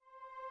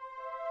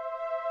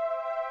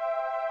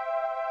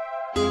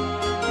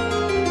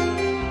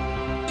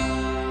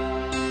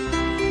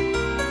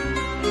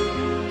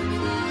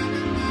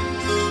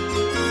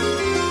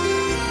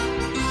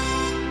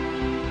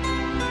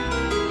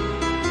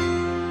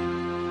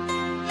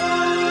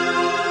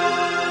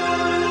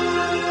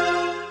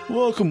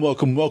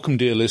Welcome,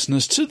 dear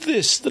listeners, to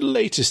this, the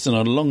latest in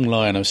a long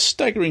line of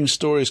staggering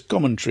stories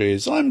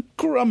commentaries. I'm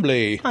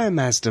Grumbly. I'm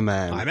Mazda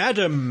Man. I'm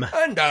Adam.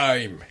 And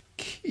I'm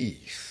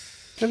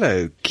Keith.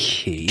 Hello,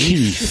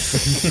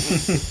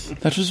 Keith.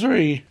 That was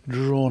very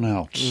drawn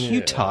out. Yeah.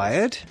 You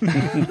tired? No,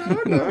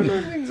 I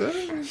don't think so.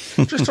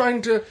 Just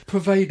trying to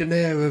pervade an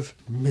air of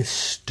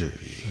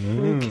mystery.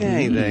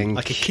 Okay, then.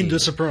 Like a Kinder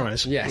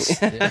Surprise. Yes.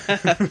 Yeah.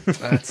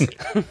 That's it.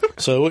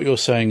 So what you're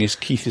saying is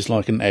Keith is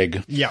like an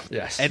egg. Yeah.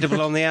 Yes.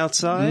 Edible on the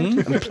outside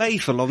and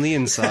playful on the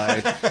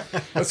inside.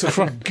 That's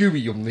sort of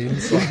gooey on the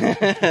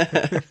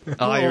inside.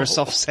 You're a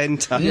soft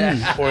centre.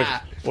 Yeah.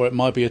 Or it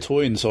might be a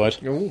toy inside.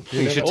 Ooh,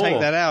 You should take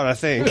that out, I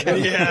think.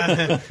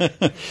 Yeah.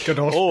 Good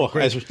Or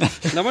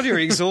as, No wonder you're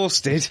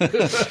exhausted.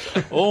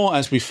 or,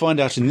 as we find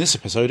out in this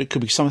episode, it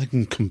could be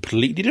something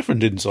completely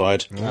different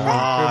inside.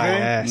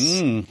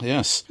 Yes.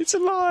 Yes. It's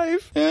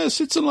alive. Yes,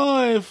 it's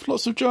alive.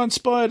 Lots of giant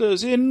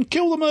spiders in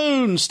Kill the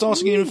Moon,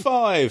 starting in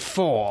 5,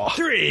 4,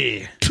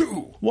 3, 2,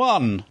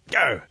 1.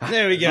 go.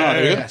 There we go.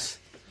 Yes.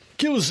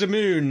 Kills the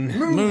moon.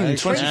 Moon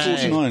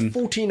 2049.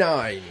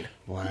 49.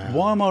 Wow.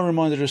 Why am I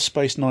reminded of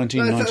Space That's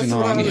what I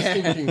 1999? was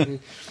thinking.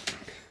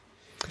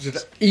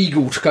 The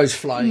eagle goes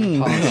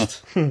flying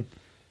past.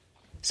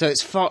 So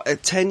it's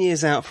 10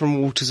 years out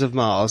from Waters of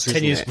Mars, isn't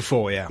 10 years it?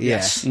 before, yeah.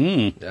 Yes.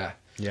 Yeah.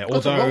 Yeah,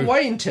 Got a long although...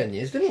 way in 10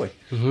 years, didn't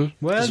we?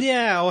 Well,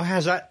 yeah, or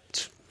has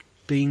that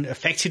been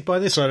affected by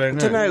this? I don't know.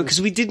 I don't know,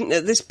 because we didn't,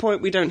 at this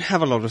point, we don't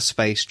have a lot of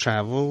space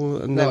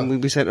travel, and then No.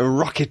 we sent a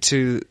rocket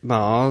to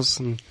Mars,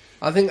 and...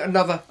 I think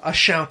a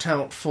shout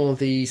out for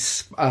the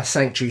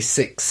Sanctuary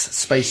 6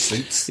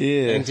 spacesuits.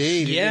 Yeah.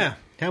 Indeed. Yeah.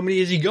 How many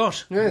has he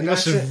got? Yeah, he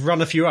must that's have it.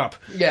 run a few up.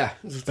 Yeah.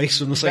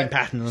 Based on the same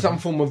pattern. Some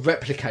form of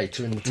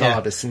replicator in the Yeah.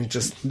 TARDIS and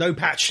just... No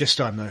patch this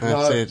time, though. That's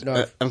No, it.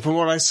 no. And from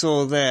what I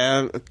saw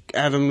there,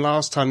 Adam,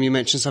 last time you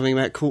mentioned something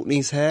about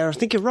Courtney's hair. I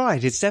think you're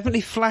right. It's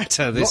definitely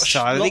flatter this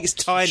time. I think it's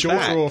tied shorter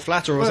back. or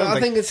flatter or Well, something.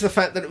 I think it's the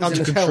fact that it was Under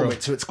in his control.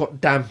 helmet, so it's got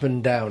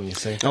dampened down, you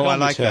see. Oh, I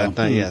like hair.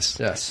 that. Yes.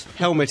 Yes.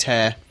 Helmet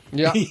hair.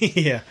 Yeah.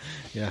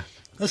 yeah.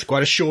 That's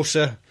quite a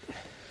shorter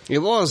It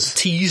was.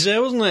 teaser,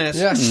 wasn't it?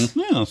 Yes.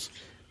 Yes.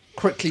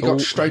 Quickly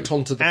got straight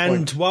onto the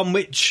And point. one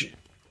which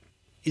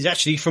is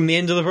actually from the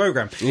end of the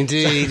programme.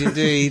 Indeed.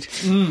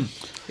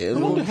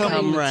 It'll all Coming come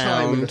time a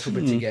round. little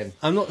bit again.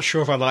 I'm not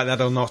sure if I like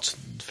that or not,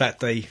 the fact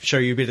they show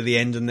you a bit of the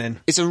end and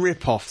then... It's a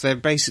rip-off. They're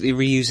basically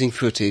reusing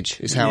footage,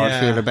 is how I Yeah.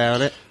 feel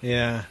about it.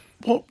 Yeah.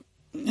 What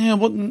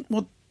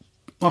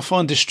I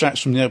find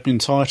distracts from the opening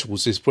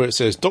titles is where it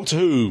says Doctor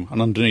Who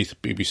and underneath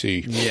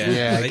BBC.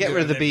 Yeah, They get do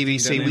rid of the it everything,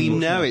 BBC. don't We they?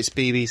 know it's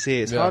BBC.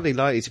 It's hardly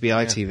likely to be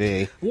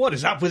ITV. What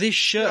is up with his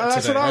shirt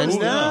that's today? what I was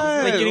thinking.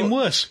 They're getting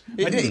worse.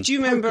 Do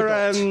you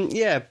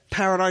remember,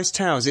 Paradise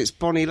Towers? It's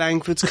Bonnie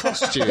Langford's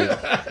costume.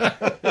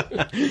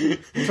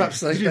 Perhaps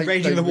they, He's been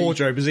raiding the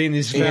wardrobe, is he? In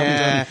his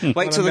Yeah.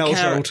 Wait till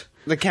Mel's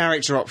the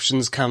character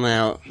options come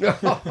out.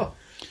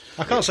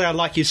 I can't say I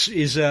like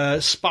his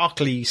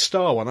sparkly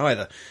star one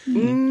either.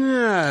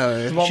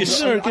 No. She's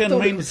there again,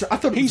 I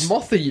thought it was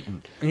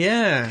moth-eaten.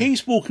 Yeah.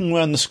 He's walking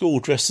around the school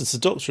dressed as the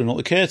Doctor and not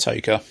the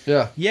caretaker.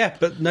 Yeah. Yeah,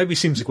 but nobody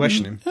seems to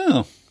question him.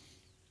 Oh.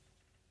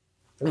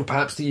 Well,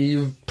 perhaps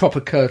the proper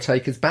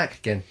caretaker's back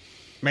again.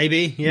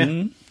 Maybe,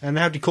 yeah. And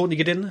how did Courtney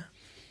get in there?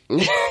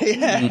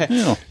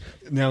 Yeah.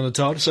 Now on the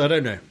TARDIS, I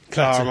don't know.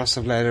 Clara must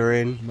have let her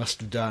in. Must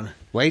have done.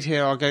 Wait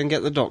here, I'll go and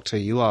get the doctor.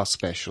 You are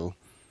special.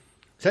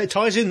 So it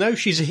ties in, though.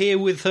 She's here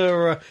with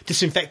her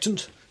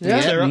disinfectant.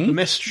 Yeah. Clear up the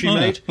mess she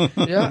made at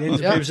the Yeah. end of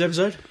the Yeah. previous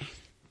episode.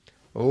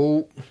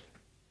 Oh.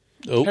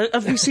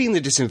 Have we seen the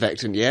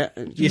disinfectant yet?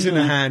 It's in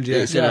her hand, yeah.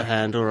 It's in her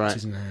hand, all right.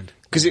 It's in her hand.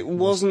 Because it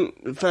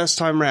wasn't the first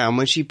time round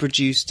when she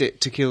produced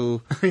it to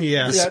kill Yeah. the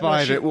Yeah, no,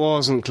 spider. It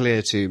wasn't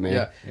clear to me.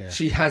 Yeah. Yeah.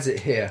 She has it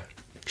here.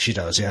 She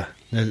does, yeah.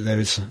 There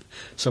is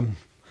some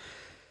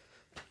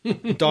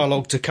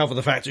dialogue to cover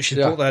the fact that she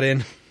brought that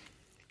in.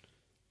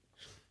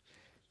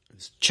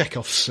 It's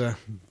Chekhov's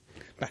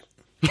back.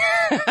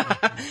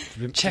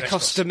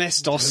 Chekhov's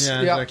Domestos.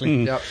 Yeah, Yeah.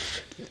 exactly. Yeah.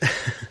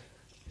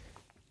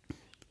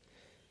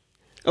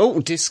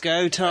 Oh,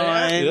 disco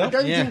time. I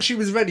don't Yeah. think she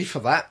was ready for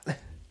that.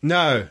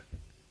 No.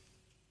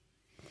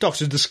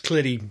 Doctor just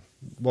clearly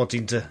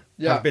wanting to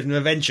have a bit of an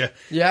adventure.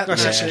 Yeah.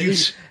 That's Yeah.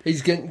 excuse.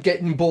 He's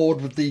getting bored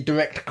with the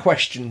direct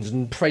questions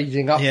and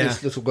praising up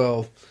this little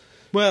girl.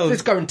 Well,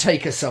 Let's go and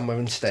take her somewhere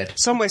instead.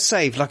 Somewhere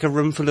safe, like a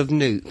room full of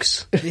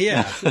nukes.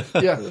 yeah.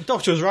 Yeah. The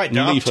Doctor was right.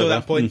 Now, up Leave her to there.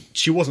 that point,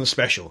 she wasn't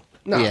special.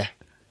 No. Yeah.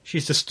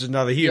 She's just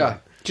another human. Yeah.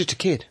 Just a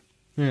kid.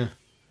 Yeah.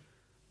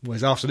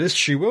 Whereas after this,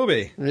 she will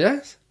be.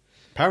 Yes.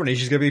 Apparently,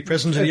 she's going to be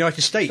president of the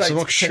United States. I'm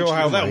not sure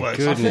how that works.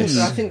 I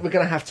think we're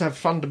going to have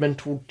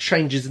fundamental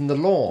changes in the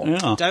law.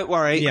 Yeah. Don't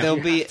worry, Yeah. there'll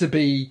You be... have to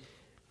be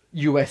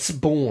US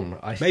born,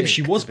 I think. Maybe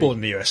she was born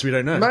in the US. We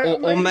don't know.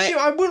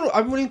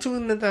 I'm willing to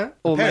admit that.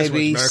 Or Parents were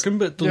maybe American,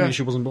 but doesn't mean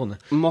she wasn't born there.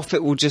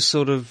 Moffat will just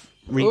sort of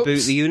reboot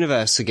Oops. the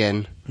universe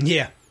again.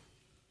 Yeah.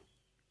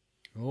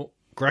 Oh,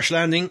 crash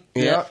landing.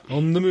 Yeah.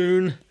 On the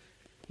moon.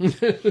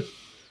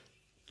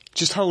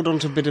 Just hold on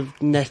to a bit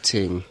of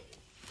netting.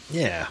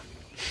 Yeah.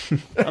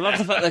 I love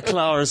the fact that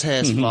Clara's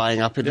hair's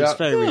flying up. It's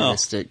very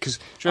realistic. Because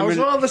I was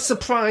rather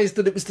surprised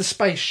that it was the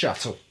space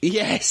shuttle.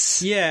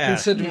 Yes. Yeah.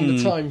 Considering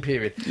the time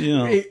period.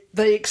 Yeah.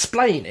 They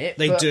explain it.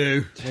 They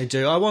do.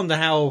 I wonder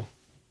how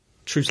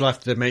true to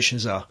life the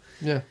dimensions are.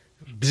 Yeah.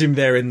 I presume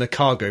they're in the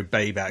cargo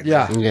bay back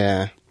there.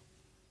 Yeah.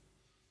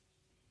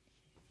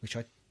 Which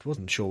I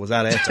wasn't sure was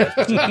that airtight.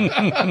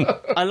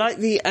 I like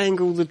the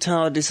angle the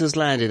TARDIS has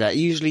landed at.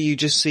 Usually you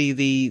just see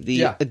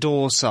the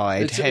door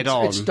side head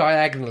on. It's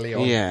diagonally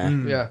on. Yeah.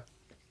 Yeah.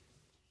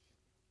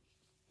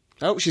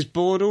 Oh, she's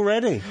bored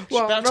already. She's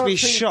about to be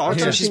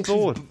shot and she's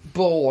bored.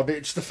 Bored.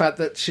 It's the fact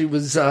that she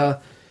was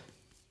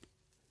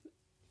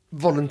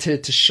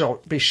volunteered to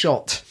be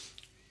shot.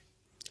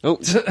 Oh,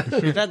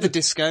 we've had the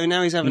disco,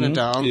 now he's having a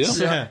dance.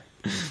 Yeah.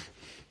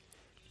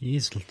 He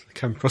is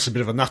come across a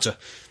bit of a nutter.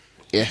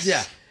 Yes.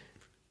 Yeah.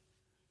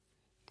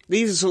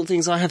 These are the sort of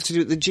things I have to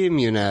do at the gym,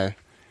 you know.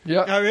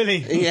 Yeah. Oh, really?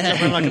 Yeah.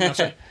 Jumping like a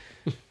nutter.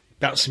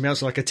 Bouncing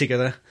like a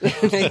tigger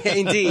there.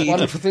 Indeed.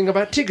 Wonderful thing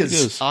about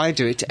Tiggers. I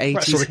do it to 80s.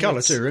 That sort of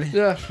colour too, really.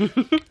 Yeah.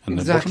 And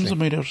the bottoms are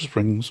made out of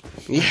springs.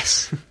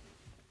 Yes.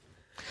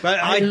 But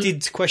I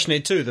did question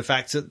it too, the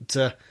fact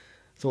that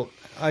thought,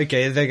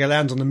 okay, they're going to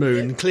land on the moon.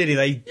 And clearly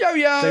they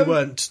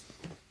weren't.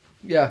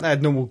 Yeah. They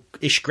had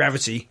normal-ish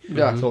gravity.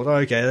 Yeah. I thought,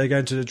 okay, they're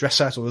going to address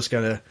that or just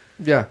going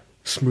Yeah. to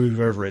smooth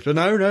over it. But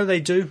no,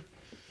 they do.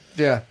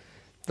 Yeah.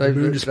 The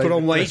moon just put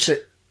on weight.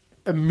 It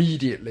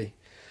immediately.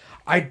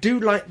 I do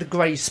like the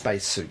grey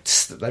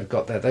spacesuits that they've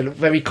got there. They look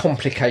very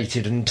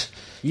complicated and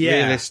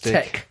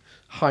realistic.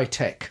 high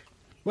tech.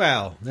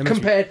 Well, they're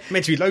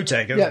meant to be low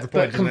tech. Yeah, the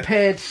point, but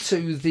compared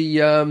to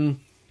the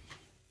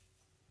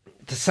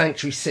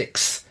Sanctuary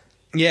 6.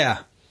 Yeah.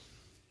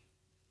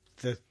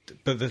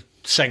 But the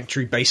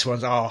Sanctuary base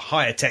ones are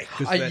higher tech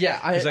because they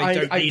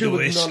don't need all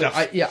this stuff.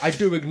 I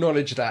do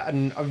acknowledge that,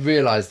 and I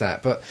realise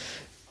that, but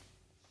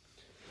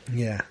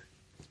yeah.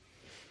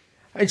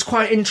 It's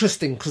quite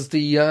interesting because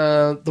the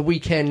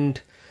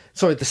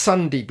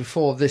Sunday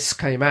before this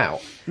came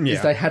out,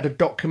 is they had a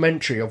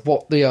documentary of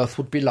what the Earth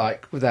would be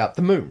like without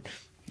the moon.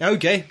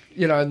 Okay,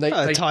 you know, and they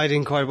tied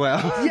in quite well.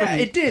 Yeah,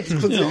 it did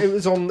because it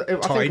was on. I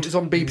think it was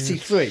on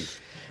BBC Three,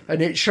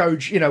 and it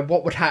showed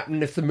what would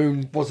happen if the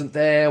moon wasn't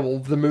there or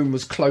the moon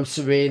was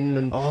closer in.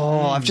 And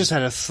I've just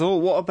had a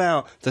thought. What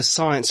about the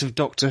Science of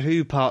Doctor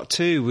Who Part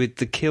 2 with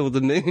the Kill the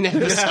Moon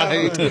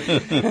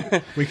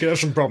episode? We could have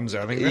some problems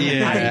there, I think.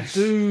 I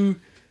do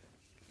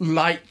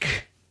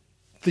like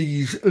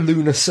the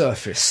lunar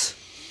surface.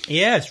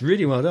 Yeah, it's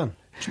really well done.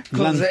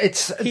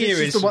 This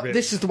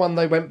is the one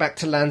they went back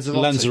to Lanzarote.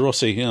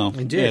 Lanzarote, yeah.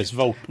 Indeed. Yeah, it's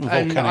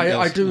volcanic. And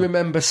I do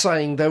remember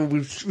saying they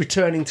were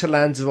returning to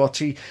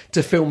Lanzarote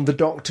to film the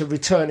Doctor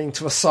returning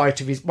to a site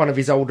of one of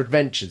his old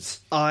adventures.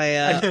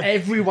 And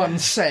everyone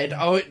said,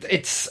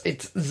 it's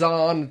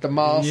Zahn, the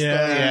master.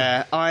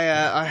 Yeah.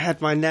 I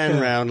had my nan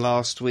round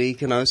last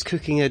week and I was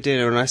cooking her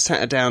dinner and I sat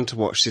her down to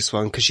watch this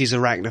one because she's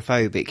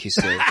arachnophobic, you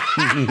see.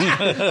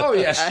 Oh,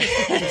 yes.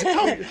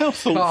 How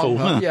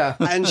thoughtful. Yeah.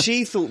 And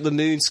she thought the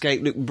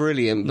moonscape looked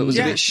brilliant, but was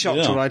a bit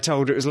shocked when I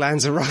told her it was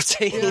Lanzarote.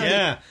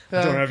 Yeah.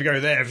 I don't know if you go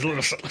there.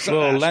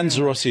 Well,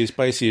 Lanzarote is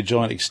basically a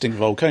giant extinct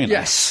volcano.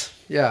 Yes.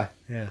 Yeah.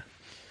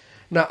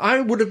 Now, I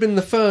would have been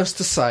the first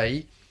to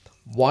say,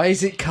 why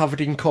is it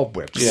covered in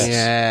cobwebs? Yes.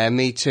 Yeah,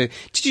 me too.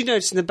 Did you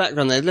notice in the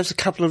background there left a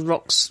couple of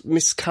rocks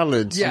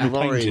miscoloured and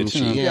orange?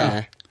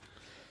 Yeah.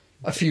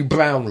 A few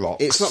brown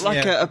rocks. It's not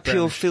like a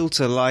pure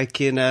filter like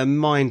in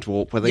Mind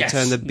Warp where they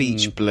turn the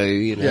beach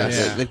blue,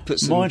 they put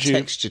some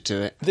texture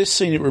to it. This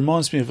scene, it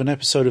reminds me of an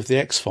episode of The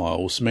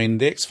X-Files. I mean,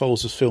 The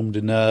X-Files was filmed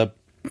in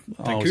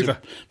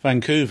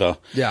Vancouver.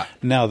 Yeah.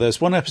 Now, there's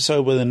one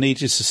episode where they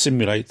needed to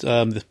simulate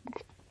the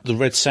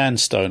red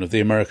sandstone of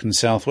the American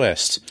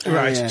Southwest.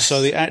 Right. Yes.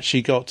 So they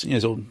actually got,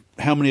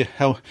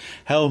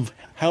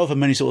 however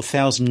many sort of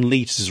 1,000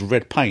 litres of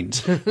red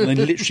paint, and they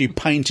literally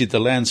painted the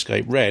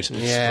landscape red.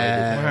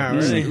 Yeah. Wow,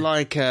 really?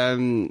 Like,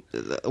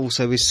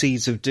 also with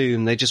Seeds of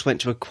Doom, they just went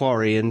to a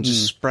quarry and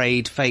just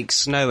sprayed fake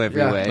snow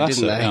everywhere,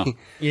 didn't they?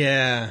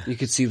 Yeah. You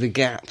could see the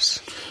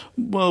gaps.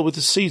 Well, with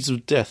the Seeds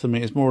of Death, I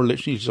mean, it's more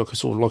literally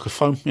like a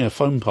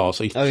foam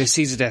party. Oh, yeah,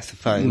 Seeds of Death of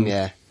foam,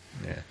 yeah.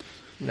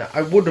 No,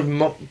 I would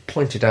have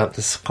pointed out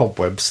the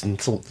cobwebs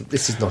and thought that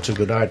this is not a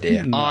good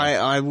idea.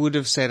 I would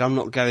have said, I'm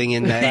not going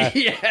in there.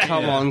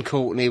 Come on,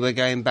 Courtney, we're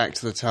going back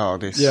to the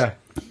TARDIS. Yeah.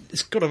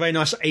 It's got a very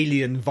nice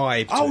alien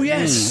vibe to it. Oh,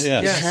 yes.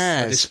 Yes. It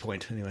has. At this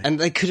point, anyway. And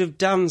they could have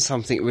done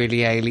something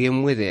really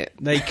alien with it.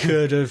 They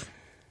could have,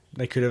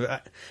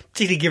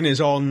 particularly given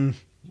it's on,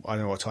 I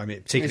don't know what time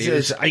particularly it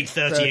was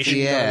 8:30ish.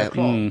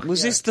 Yeah.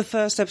 Was this the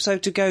first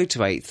episode to go to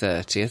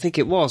 8:30? I think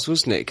it was,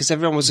 wasn't it? Because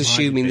everyone was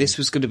assuming this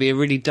was going to be a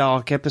really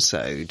dark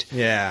episode.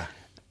 Yeah.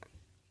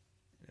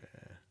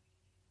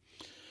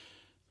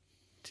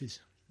 It is.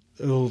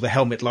 All the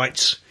helmet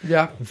lights.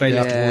 Yeah.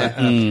 Available.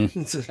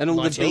 And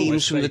all the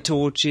beams from the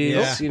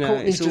torches. Yeah.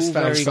 It's just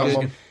all found very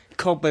someone. good.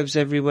 Cobwebs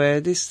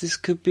everywhere. This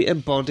could be a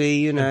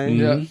body,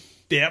 Yeah.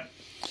 Yep.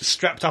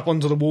 Strapped up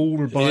onto the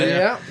wall by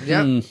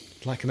Yeah.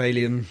 like an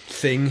alien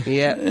thing.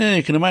 Yeah. Yeah,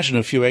 you can imagine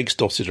a few eggs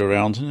dotted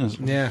around.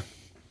 Yeah.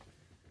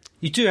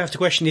 You do have to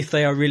question if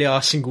they really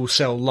are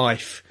single-cell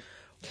life.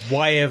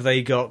 Why have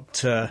they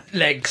got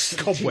legs,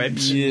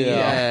 cobwebs?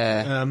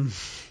 Yeah.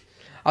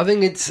 I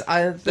think it's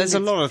there's a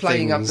lot of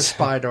playing up things. the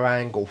spider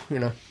angle.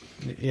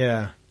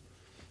 Yeah.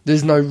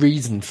 There's no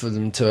reason for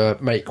them to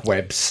make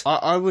webs.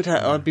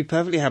 I'd be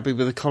perfectly happy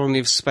with a colony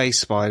of space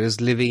spiders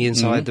living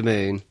inside the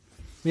moon.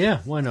 Yeah,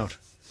 why not?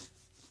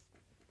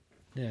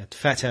 Yeah, the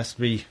fact has to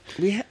be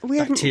We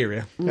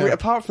bacteria.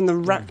 Apart from the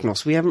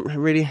Arachnos, we haven't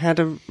really had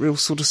a real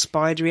sort of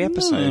spidery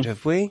episode,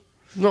 have we?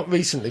 Not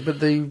recently, but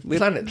the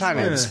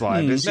planet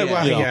spiders. No,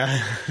 well,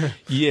 yeah.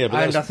 Yeah,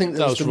 but and I think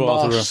there was the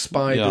marsh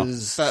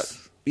spiders.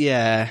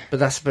 But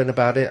that's been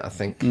about it, I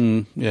think.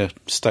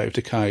 State of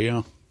Decay,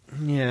 yeah.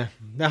 Yeah,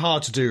 they're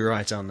hard to do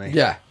right, aren't they?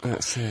 Yeah.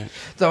 That's it.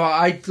 Though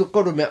I've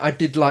got to admit, I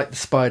did like the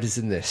spiders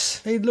in this.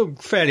 They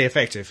look fairly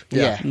effective.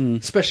 Yeah.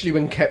 Especially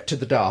when kept to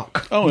the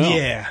dark. Oh,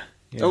 yeah.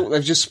 Yeah. Oh,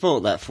 they've just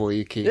spoiled that for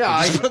you, Keith. Yeah,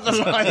 I put the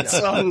lights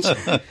on.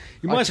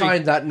 I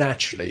timed that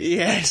naturally.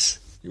 Yes.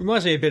 It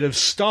reminds me a bit of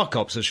Star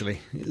Ops, actually.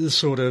 The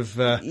sort of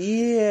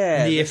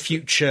Yeah. near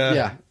future,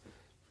 Yeah.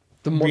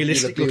 The modular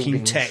realistic-looking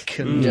buildings. tech,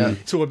 and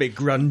it's all a bit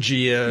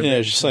grungy. Yeah,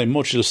 as you say,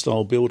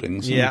 modular-style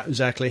buildings. Yeah,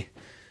 exactly.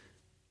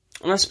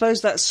 And I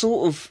suppose that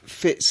sort of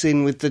fits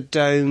in with the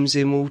domes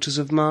in Waters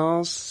of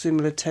Mars.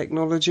 Similar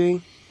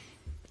technology.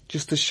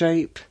 Just the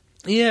shape.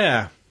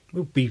 Yeah, it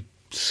would be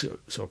sort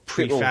of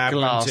prefab.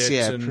 Glass, wouldn't it?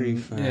 yeah, And-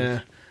 prefab. Yeah.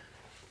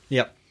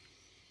 Yep.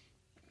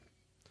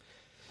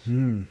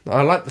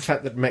 I like the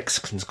fact that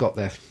Mexicans got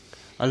there.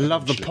 I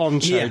love the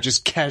poncho Yeah.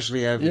 just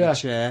casually over Yeah. the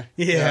chair.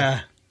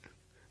 Yeah.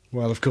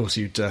 Well, of course,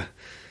 you'd... the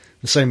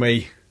same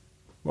way...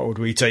 What would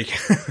we take?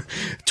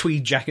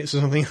 Tweed jackets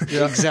or something?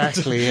 Yeah.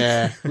 Exactly,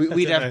 yeah. We'd Don't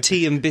know. have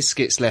tea and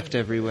biscuits left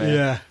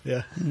everywhere.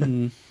 Yeah.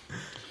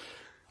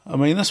 I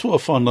mean, that's what I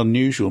find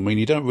unusual. I mean,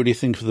 you don't really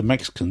think of the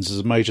Mexicans as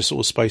a major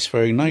sort of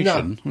spacefaring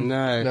nation.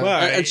 No. No.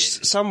 Well, And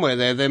somewhere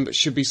there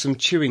should be some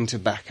chewing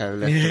tobacco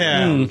left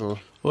Yeah. around.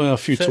 Well, a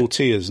few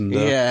tortillas and...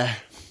 Yeah.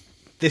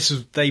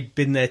 They've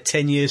been there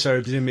 10 years, so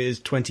I presume it is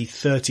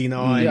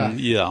 2039. Yeah.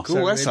 yeah.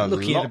 Cool, that's we're a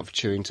looking lot at of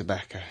chewing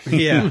tobacco.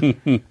 Yeah.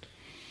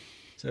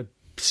 So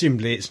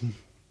presumably it's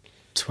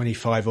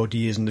 25 odd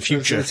years in the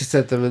future. As I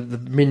said, the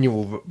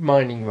mineral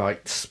mining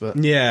rights, but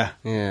Yeah.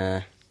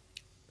 Yeah.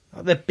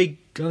 Are they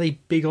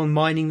big on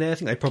mining there? I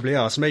think they probably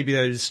are. So maybe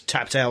those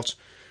tapped out.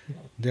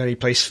 The only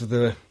place for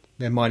their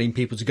mining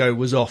people to go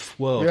was off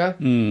world.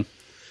 yeah.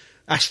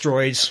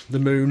 Asteroids, the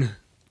moon.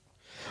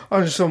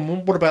 I just wonder,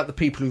 what about the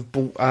people who've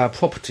bought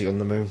property on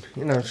the moon?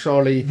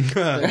 Surely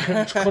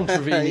they're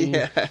contravening.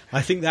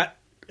 I think that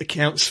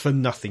accounts for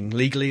nothing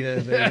legally.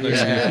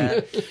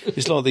 Yeah.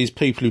 It's like these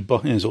people who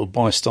buy, sort of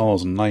buy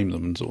stars and name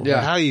them and sort of...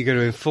 Yeah. How are you going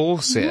to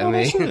enforce it? I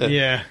mean,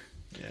 Yeah.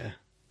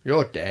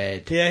 You're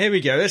dead. Yeah, here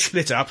we go. Let's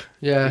split up.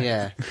 Yeah.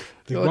 yeah.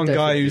 The You're one guy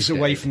definitely who's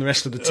away dead. from the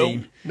rest of the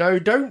team. No,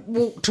 don't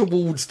walk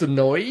towards the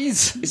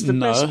noise. It's the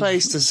No. best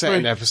place to set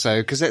an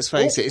episode because let's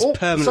face it, it's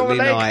permanently saw a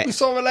leg. night. We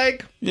saw a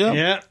leg. Yeah.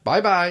 Yeah.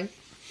 Bye bye.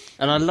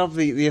 And I love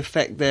the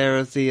effect there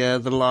of the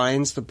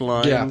lines, the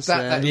blinds. Yeah,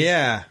 that-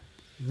 Yeah.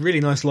 Really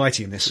nice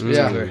lighting in this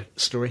particular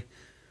story.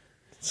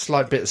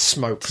 Slight bit of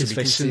smoke. So It's we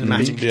very can see the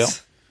cinematic. beams. Yeah.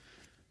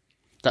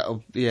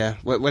 That'll, yeah.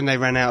 When they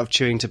ran out of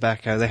chewing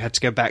tobacco, they had to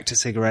go back to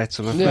cigarettes.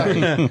 I'm afraid.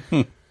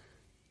 Yeah.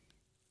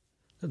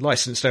 The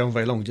lights didn't stay on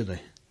very long, did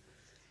they?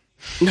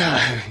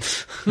 No.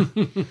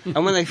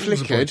 And when they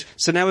flickered,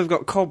 so now we've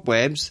got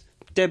cobwebs,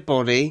 dead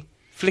body,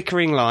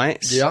 flickering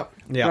lights. Yep.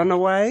 Yeah. Run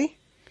away.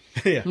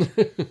 Yeah.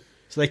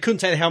 So they couldn't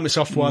take the helmets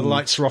off while the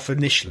lights were off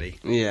initially.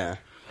 Yeah.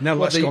 Now the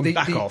Well, lights have gone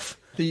back off.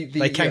 They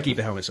can keep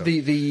the helmets off.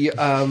 The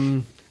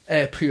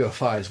air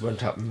purifiers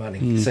weren't up and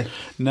running. So,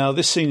 Now,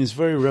 this scene is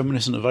very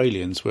reminiscent of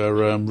Aliens, where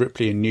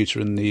Ripley and Newt are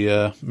in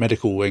the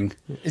medical wing.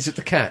 is it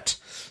the cat?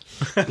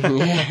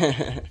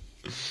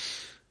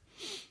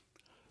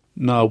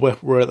 No,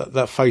 where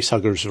that face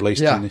hugger is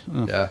released. Yeah. In the,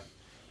 oh. Yeah.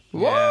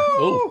 Whoa!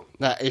 Oh.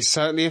 That is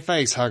certainly a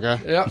face hugger.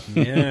 Yeah.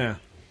 Yeah.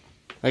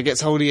 That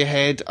gets hold of your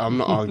head. I'm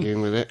not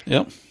arguing with it.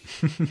 Yep.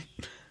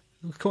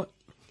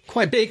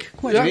 Quite big.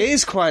 Quite Yeah. It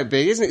is quite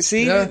big, isn't it?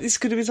 See, Yeah. this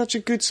could have been such a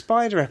good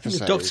spider episode.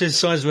 The doctor's the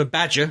size of a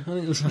badger. I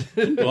think it was like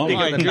Well, bigger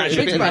my than a goodness,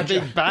 badger. a bit of a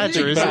big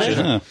badger, isn't it?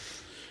 Yeah.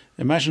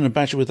 Imagine a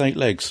badger with 8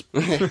 legs.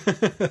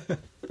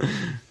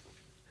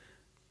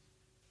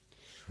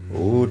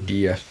 Oh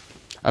dear.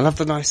 I love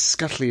the nice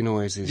scuttly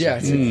noises. Yeah.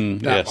 It's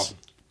that yes.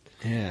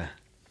 one. Yeah.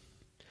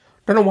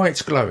 Don't know why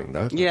it's glowing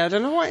though. Yeah, I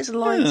don't know why it's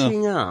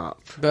lighting up.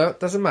 But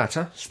doesn't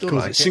matter. Still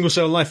Because like it's it. single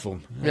cell life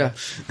form. Yeah.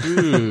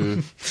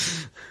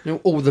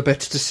 All the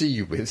better to see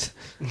you with.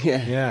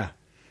 Yeah. Yeah.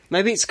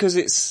 Maybe it's because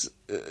it's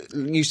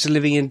used to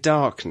living in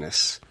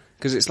darkness.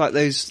 Because it's like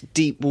those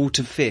deep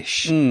water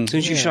fish. As soon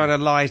as you shine a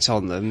light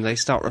on them, they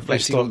start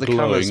reflecting all start the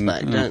colours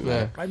glowing. back, don't they?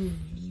 Yeah. I'm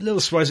a little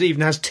surprised it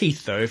even has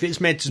teeth, though. If it's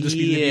meant to just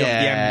be living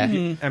Yeah. off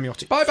the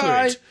amniotic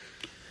Bye-bye. fluid,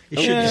 it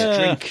should just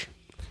drink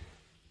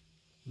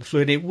the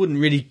fluid. It wouldn't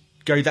really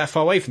go that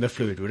far away from the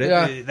fluid, would it?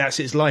 Yeah. That's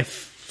its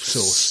life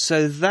source.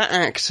 So that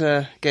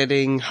actor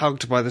getting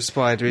hugged by the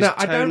spider is Now,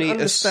 I don't Tony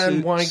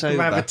understand why Soba.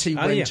 gravity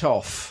Oh, went yeah.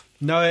 off.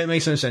 No, it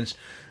makes no sense.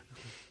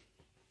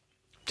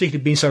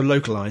 particularly being so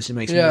localised, it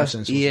makes more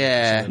sense.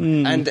 Yeah.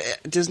 And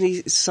doesn't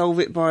he solve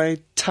it by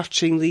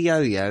touching the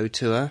yo-yo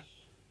to her?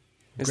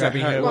 Is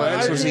Grabbing that how her it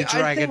works? Or does he I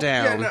drag her think-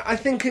 down? Yeah, no, I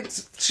think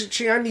it's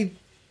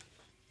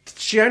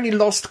she only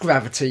lost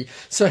gravity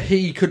so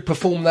he could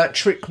perform that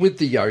trick with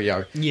the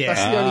yo-yo. Yeah.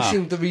 That's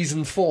the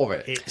reason for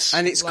it.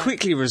 It's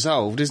quickly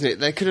resolved, isn't it?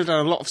 They could have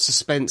done a lot of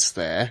suspense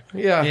there.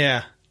 Yeah.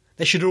 Yeah.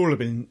 They should all have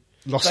been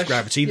lost They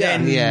gravity. yeah.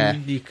 Then Yeah.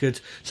 you could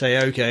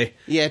say, okay.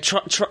 Yeah,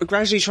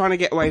 gradually trying to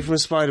get away from a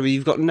spider where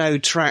you've got no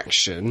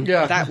traction.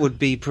 Yeah. That would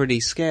be pretty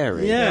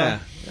scary. Yeah.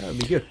 That would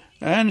be good.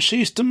 And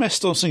she's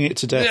domesticing it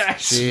to death.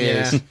 Yes. She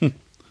is.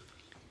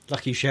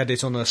 Lucky she had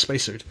it on a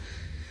spacesuit.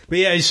 But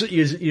yeah,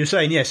 you're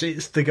saying, yes,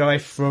 it's the guy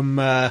from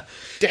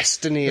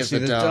Destiny of the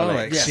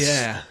Daleks.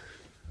 Yes.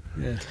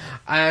 Yeah.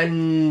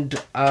 And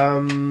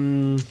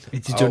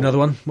Did you do another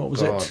one? What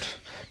was God. it?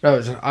 No, it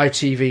was an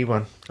ITV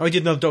one. Oh, he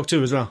did another Doctor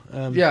Who as well.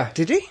 Yeah.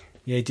 Did he?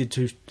 Yeah, he did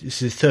two.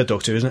 This is his third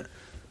Doctor Who, isn't it?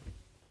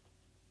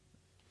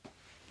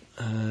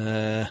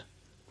 I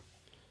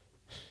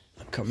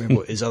can't remember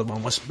what his other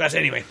one was. But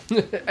anyway.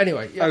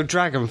 Anyway. Yeah. Oh,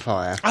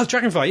 Dragonfire. Oh,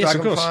 Dragonfire, yes,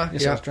 of course. Dragonfire,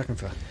 Yes, yeah. it was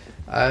Dragonfire.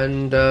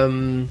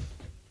 And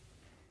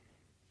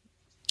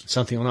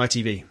Something on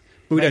ITV.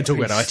 But we don't talk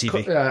about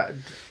ITV.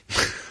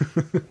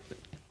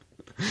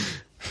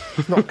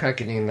 Not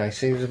Caggling, no.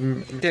 He was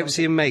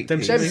Dempsey and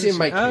Makepeace. Dempsey and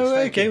Makepeace. Oh,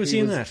 thank okay, you. was he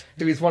in that?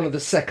 He was one of the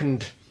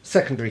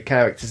secondary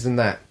characters in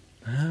that.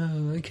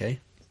 Oh, okay.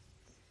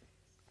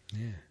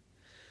 Yeah.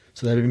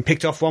 So they've been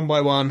picked off one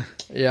by one.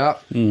 Yeah.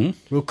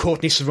 Will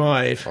Courtney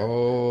survive?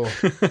 Oh.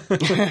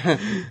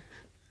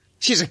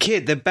 She's a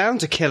kid. They're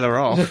bound to kill her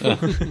off.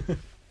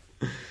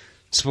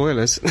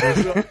 Spoilers.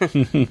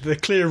 The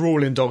clear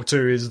rule in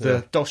Doctor Who is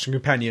the Doctor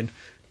and companion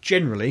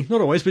generally,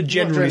 not always, but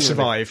generally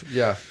survive.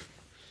 Yeah.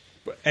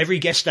 Every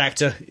guest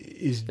actor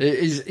is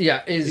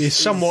Is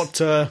somewhat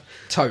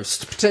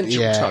toast.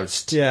 Potential Yeah.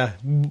 toast. yeah.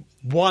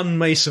 One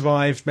may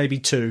survive, maybe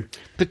two.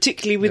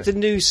 Particularly with the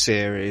new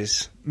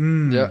series.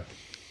 Yeah.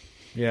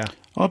 Yeah.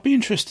 I'd be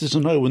interested to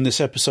know when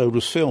this episode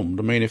was filmed.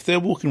 I mean, if they're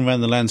walking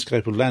around the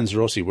landscape of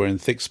Lanzarote wearing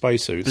thick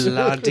spacesuits...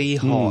 Bloody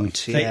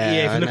hot. If you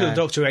I look at know. the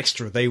Doctor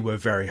Extra, they were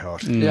very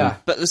hot. Yeah.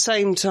 But at the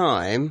same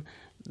time,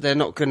 they're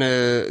not going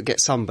to get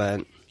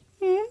sunburnt.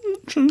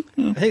 True.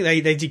 Yeah. I think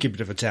they did give a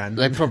bit of a tan.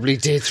 They probably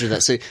did through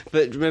that suit.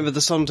 But remember the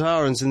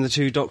Sontarans and the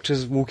two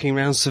doctors walking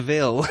around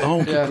Seville?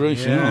 Oh, good Yeah.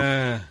 grief,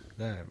 yeah.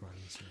 That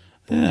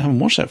Yeah, I haven't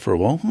watched that for a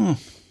while. Huh.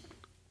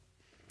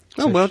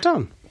 Oh, well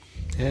done.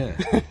 yeah.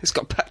 It's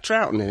got Pat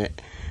Troughton in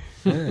it.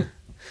 Yeah.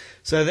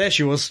 So there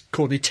she was,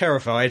 Courtney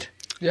terrified.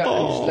 Yeah.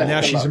 and just left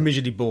Now she's alone.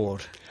 immediately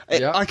bored.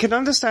 Yeah. I can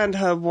understand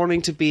her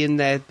wanting to be in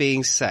there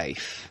being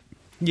safe.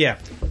 Yeah.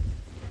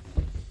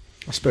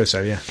 I suppose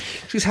so, yeah.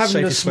 She's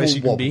having a Safest small place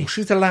you can wobble. be.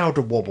 She's allowed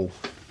a wobble.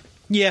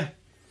 Yeah.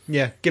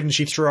 Yeah. Given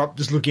she threw up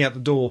just looking out the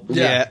door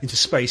Yeah. into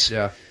space.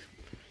 Yeah.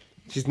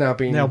 She's now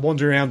being Now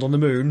wandering around on the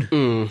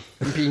moon.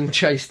 being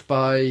chased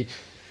by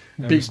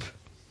big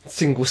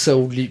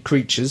single-celled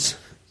creatures.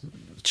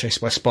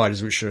 Chased by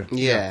spiders, which are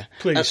Yeah.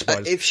 clearly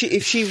spiders.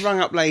 If she rung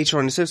up later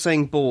on, instead of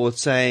saying bored,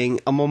 saying,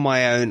 I'm on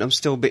my own, I'm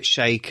still a bit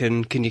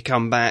shaken, can you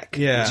come back?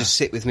 Yeah. And just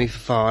sit with me for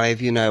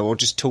 5, or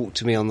just talk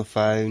to me on the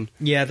phone.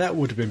 Yeah, that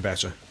would have been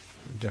better.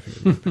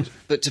 Definitely would have been better.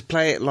 But to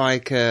play it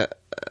like a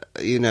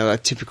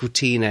typical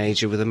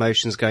teenager with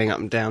emotions going up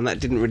and down, that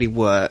didn't really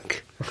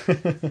work.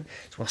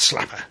 Just want to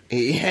slap her.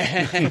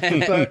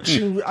 Yeah. But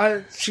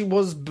she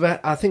was.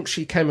 I think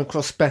she came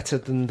across better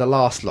than the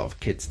last lot of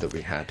kids that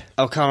we had.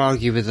 I can't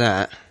argue with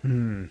that.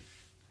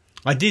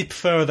 I did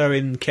prefer, though,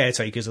 in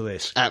Caretakers of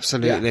this.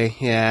 Absolutely,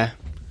 yeah.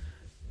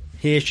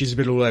 Here she's a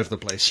bit all over the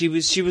place. She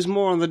was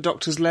more on the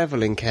Doctor's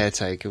level in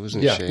Caretaker,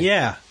 wasn't Yeah. she?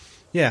 Yeah.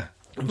 Yeah.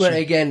 But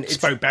again, it's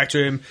Spoke back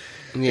to him.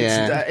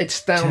 Yeah.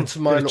 it's down to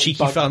my Bit of little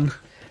cheeky fun.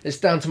 It's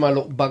down to my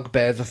little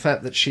bugbear, the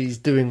fact that she's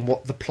doing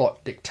what the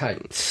plot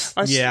dictates.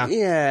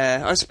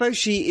 Yeah. I suppose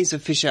she is a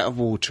fish out of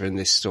water in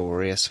this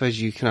story. I suppose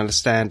you can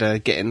understand her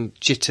getting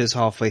jitters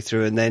halfway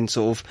through and then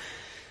sort of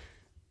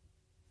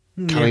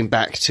coming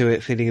back to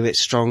it, feeling a bit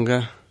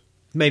stronger.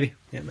 Maybe.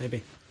 Yeah,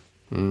 maybe.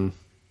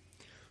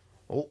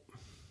 Oh.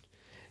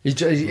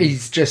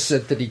 He's just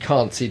said that he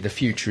can't see the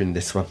future in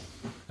this one.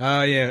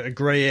 Oh, yeah, a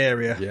grey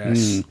area.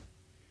 Yes.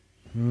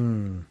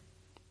 I'm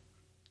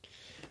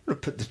going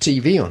to put the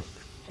TV on.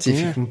 See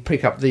if you can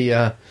pick up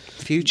the...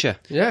 Future.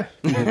 Yeah.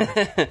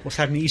 What's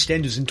happening in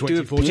EastEnders in Do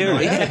a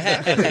 2049?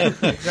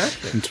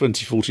 In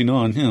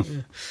 2049, yeah.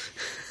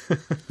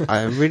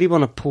 I really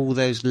want to pull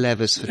those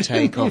levers for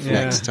takeoff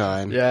next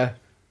time. Yeah.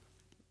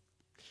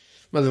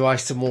 Well, they're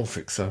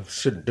isomorphic, so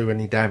shouldn't do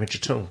any damage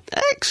at all.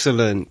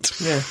 Excellent.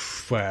 Yeah.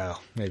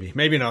 Well, maybe.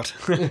 Maybe not.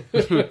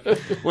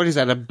 What is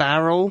that, a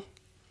barrel?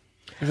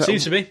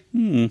 Seems to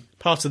be.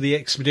 Part of the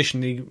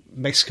expedition the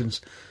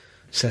Mexicans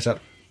set up.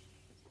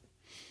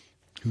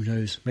 Who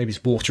knows? Maybe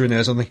it's water in there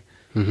or something.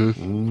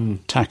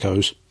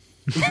 Tacos.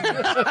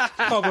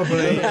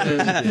 Probably.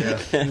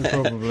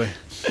 Probably.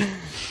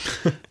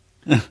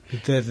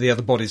 They're the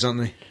other bodies,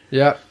 aren't they?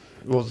 Yeah.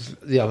 Well,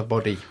 the other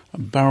body. A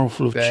barrel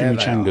full of There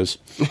they chimichangas.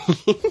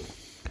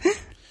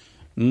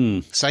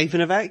 Safe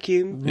in a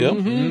vacuum.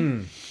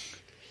 Yep.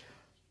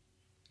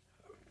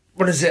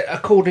 What is it?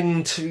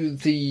 According to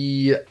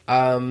the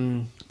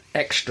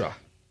extra,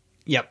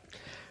 Yep.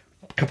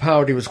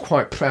 Capaldi was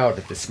quite proud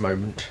of this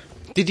moment.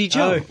 Did he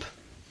jump?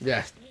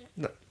 Yeah.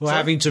 Well,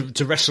 having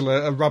to wrestle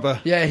a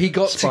rubber. Yeah, he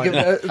got to give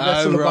wrestle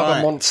a rubber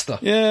right. monster.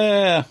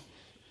 Yeah.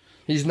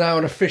 He's now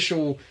an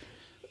official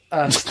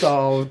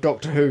star of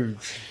Doctor Who.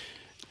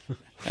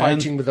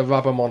 Fighting with a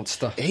rubber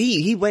monster.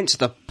 He went to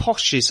the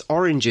poshest,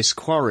 orangest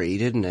quarry,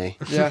 didn't he?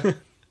 Yeah.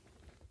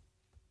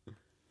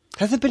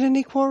 Have there been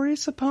any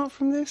quarries apart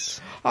from this?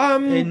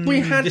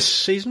 We had this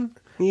season.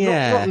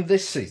 Yeah. not in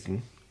this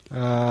season.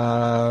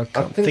 Can't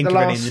think think the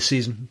of any last- in this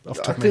season off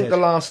the I top of my think head. the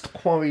last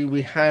quarry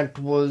we had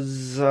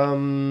was.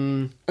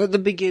 At the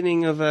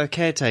beginning of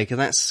Caretaker,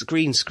 that's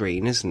green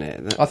screen, isn't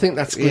it? I think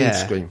that's green Yeah.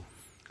 screen.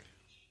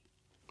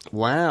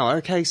 Wow,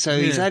 okay, so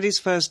he's had his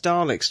first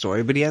Dalek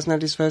story, but he hasn't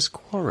had his first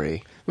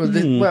quarry.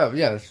 Well,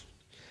 yeah,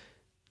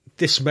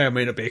 This may or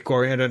may not be a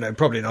quarry. I don't know.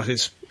 Probably not.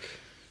 It's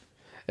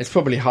it's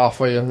probably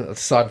halfway on the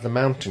side of the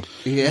mountain.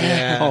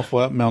 Yeah.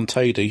 Halfway up Mount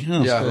Tady.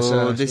 Oh, Yeah.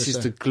 Oh, this is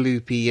the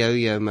gloopy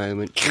yo-yo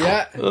moment.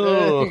 Yeah.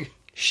 Oh.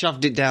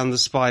 Shoved it down the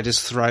spider's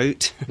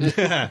throat.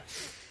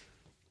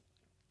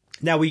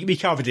 now we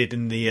covered it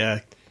in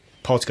the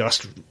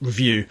podcast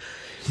review,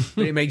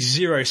 but it makes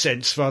zero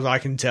sense, as far as I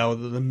can tell,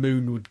 that the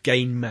moon would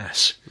gain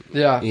mass.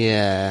 Yeah.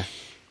 Yeah.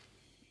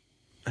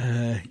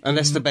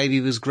 Unless the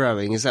baby was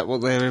growing, is that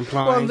what they're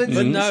implying? Well,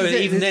 But no, This is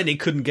it. even then it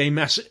couldn't gain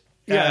mass.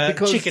 Yeah,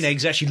 because- chicken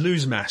eggs actually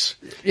lose mass.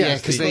 yeah,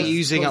 because they're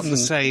using up the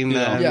same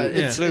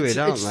It's, fluid,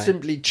 aren't it's they?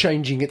 simply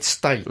changing its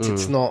state.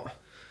 It's not.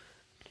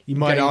 You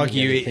might Gaining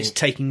argue anything. it's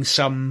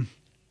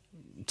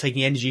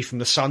taking energy from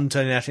the sun,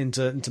 turning that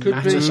into Could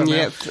matter be. somehow.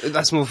 Yep,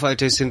 that's more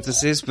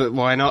photosynthesis, but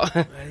why not?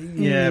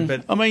 Yeah,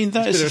 but I mean,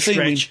 that it's is a the bit of a thing.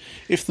 I mean, stretch.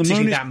 if the taking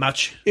moon is that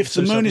much, if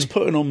the so moon is something-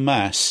 putting on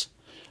mass,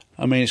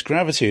 I mean, its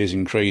gravity is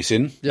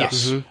increasing. Yeah.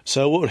 Yes.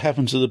 So what would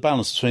happen to the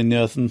balance between the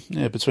Earth and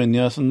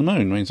the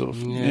moon? I mean, sort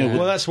of.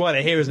 Well, that's why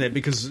they're here, isn't it?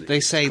 Because They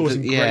say it's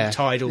causing that- yeah. great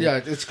tidal.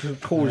 Yeah, it's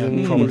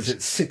causing problems.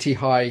 It's city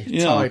high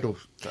Yeah. tidal.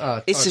 It's a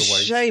tidal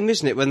waves. shame,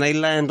 isn't it, when they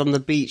land on the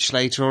beach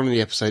later on in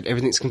the episode,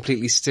 everything's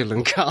completely still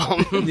and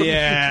calm.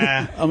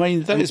 Yeah. I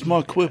mean, that is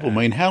my quibble. I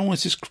mean, how long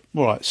is this?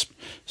 Right,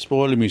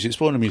 spoiler music,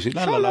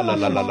 la la la la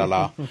la la la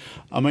la.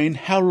 I mean,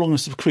 how long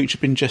has the creature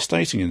been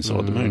gestating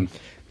inside the moon?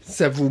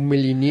 Several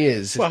million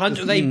years. Well,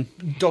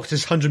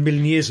 Doctor's 100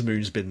 million years the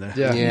moon's been there.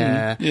 Yeah.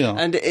 Yeah. Yeah.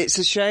 And it's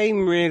a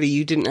shame, really,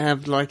 you didn't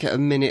have like a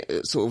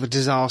minute sort of a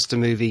disaster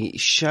movie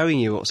showing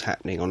you what's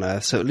happening on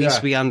Earth, so at least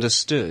Yeah. we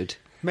understood.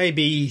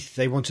 Maybe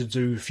they wanted to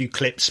do a few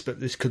clips,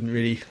 but this couldn't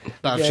really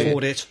Budget.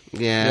 afford it.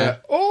 Yeah.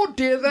 Oh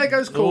dear, there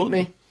goes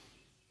Courtney.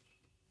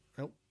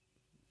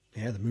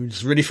 Yeah, the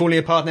moon's really falling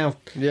apart now.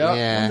 Yeah.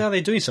 Yeah. Now they're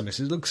doing something.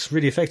 So it looks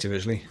really effective,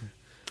 actually.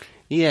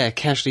 Yeah,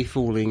 casually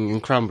falling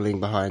and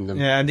crumbling behind them.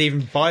 Yeah, and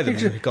even by them,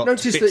 they've got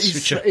Notice that bits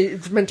which are...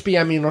 it's meant to be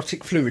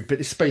amniotic fluid, but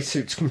his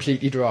spacesuit's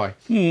completely dry.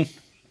 You'd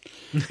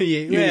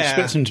yeah.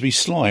 expect them to be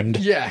slimed.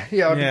 Yeah, I'd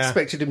Yeah.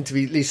 expected him to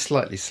be at least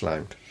slightly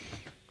slimed.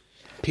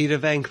 Peter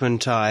Venkman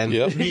time.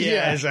 Yep.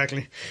 Yeah,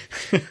 exactly.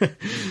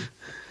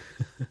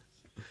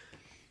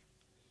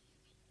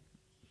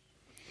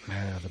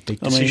 The big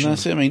I mean, decision.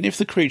 that's it. I mean, if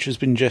the creature's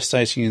been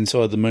gestating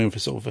inside the moon for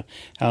sort of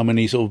how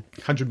many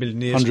 100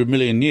 million years. 100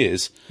 million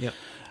years? Yep.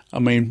 I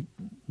mean,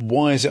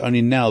 why is it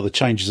only now the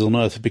changes on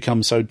Earth have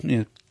become so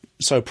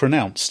so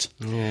pronounced?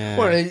 Yeah.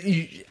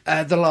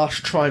 Well, the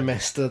last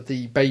trimester,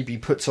 the baby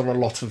puts on a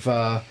lot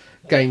of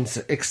gains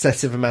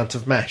excessive amount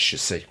of mass. You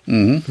see.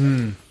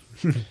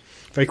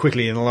 Very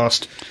quickly in the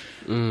last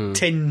 10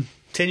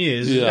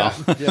 years. Yeah.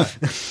 Yeah,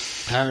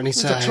 Apparently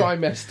so. the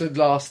trimester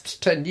lasts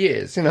 10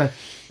 years. You know.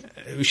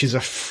 Which is a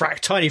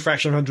tiny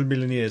fraction of 100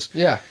 million years.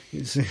 Yeah.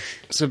 It's So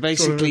sort of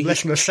basically,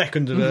 less than a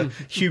second of a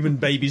human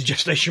baby's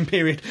gestation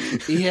period.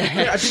 Yeah,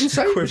 I yeah. didn't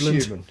say it was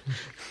Equivalent. human.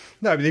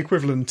 No, but the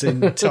equivalent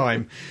in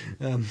time.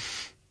 There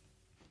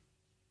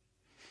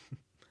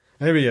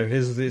we go.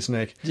 Here's the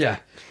snake. Yeah.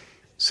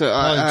 So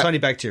Tiny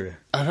bacteria.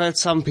 I've heard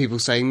some people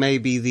saying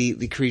maybe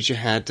the creature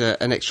had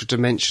an extra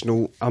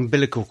dimensional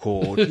umbilical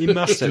cord. He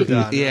must have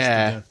done.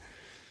 Yeah.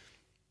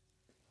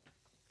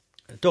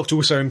 Doctor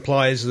also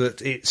implies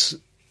that it's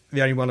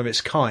the only one of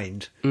its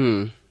kind.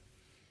 And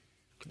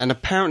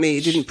apparently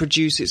it didn't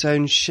produce its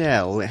own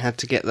shell. It had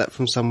to get that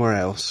from somewhere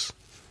else.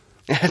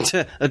 It had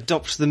to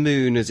adopt the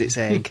moon as its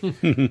egg.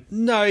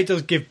 No, it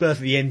does give birth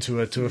at the end to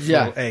a full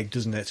Yeah. egg,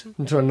 doesn't it?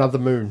 Into another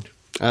moon.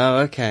 Oh,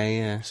 okay,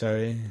 yeah.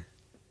 So,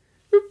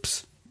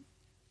 Oops.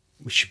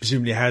 which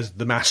presumably has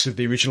the mass of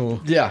the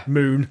original Yeah.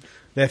 moon.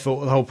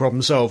 Therefore, the whole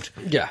problem solved.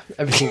 Yeah,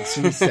 everything's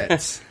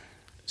resets.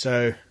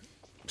 So,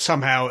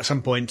 somehow, at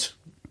some point,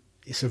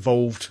 it's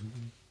evolved.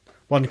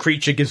 One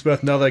creature gives birth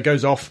to another,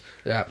 goes off,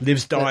 Yeah.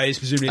 lives, dies,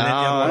 presumably then the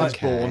other one is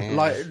okay.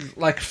 born.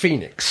 like a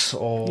phoenix,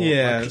 or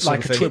Yeah, sort like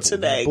of a thing. twibble, It's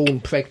an egg. born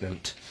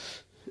pregnant.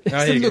 It's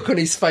there the you go. look on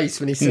his face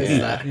when he says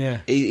that.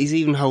 Yeah. He's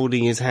even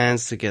holding his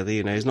hands together,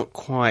 he's not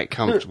quite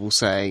comfortable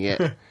saying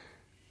it.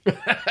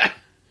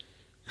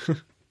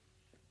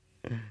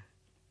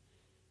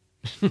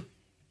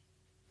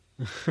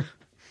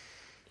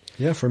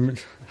 Yeah, for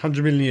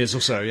 100 million years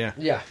or so, yeah.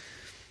 Yeah.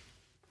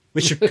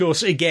 Which, of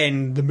course,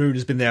 again, the moon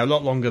has been there a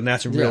lot longer than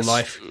that in real Yes.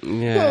 life.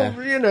 Yeah.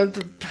 Well,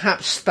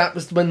 perhaps that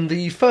was when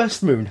the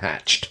first moon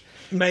hatched.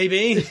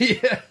 Maybe.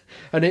 Yeah.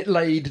 And it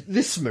laid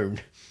this moon.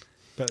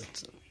 But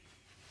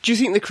Do you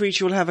think the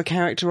creature will have a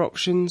character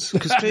options?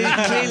 Because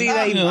clearly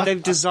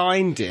they've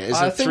designed it as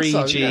I a think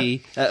so,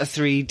 3G, a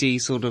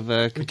 3D sort of.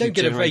 we don't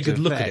get a very good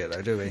look at it,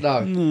 though, do we? No.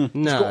 It's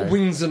No. got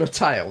wings and a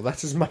tail.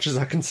 That's as much as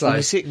I can say.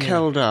 You see it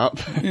curled up.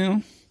 Yeah.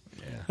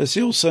 As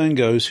the old saying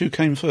goes, who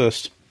came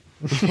first?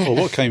 Or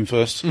what came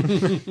first?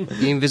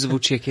 The invisible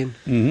chicken.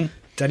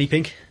 Danny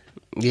Pink?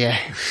 Yeah.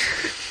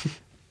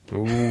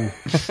 Ooh.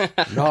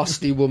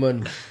 Nasty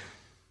woman.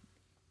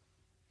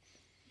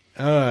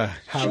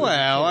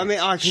 Well, I mean,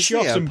 I can She see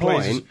her often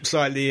plays point.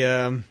 slightly,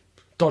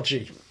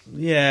 Dodgy.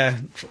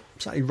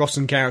 slightly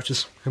rotten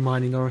characters,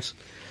 Hermione Norris.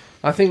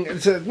 I think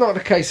it's not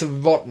a case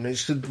of rotten.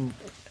 It's just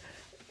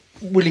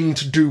willing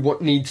to do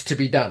what needs to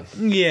be done.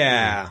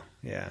 Yeah.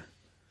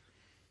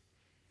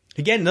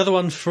 Again, another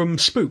one from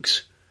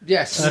Spooks.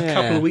 Yes. A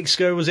couple of weeks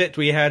ago, was it?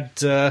 We had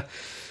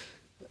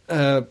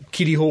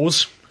Kitty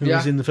Hawes, who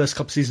was in the first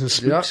couple of seasons of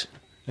Spooks.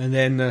 Yeah. And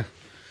then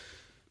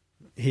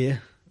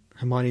here,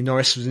 Hermione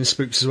Norris was in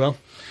Spooks as well.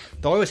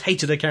 Though I always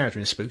hated her character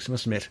in Spooks, I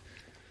must admit.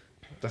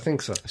 I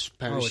think so.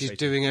 Apparently she's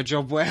doing her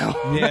job well.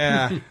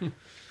 Yeah.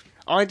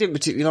 I didn't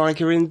particularly like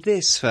her in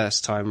this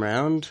first time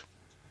round.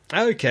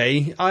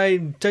 Okay, I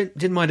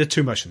didn't mind her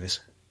too much in this.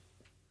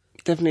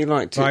 Definitely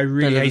liked it. I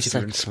really better the hated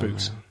her in second time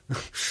Spooks.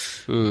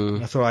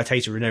 round. I thought I'd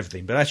hate her in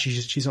everything, but actually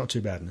she's not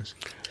too bad in this.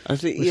 I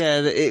think,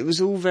 it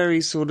was all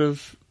very sort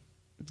of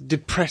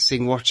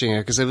depressing watching her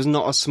because there was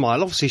not a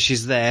smile. Obviously,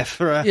 she's there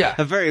for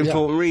a very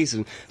important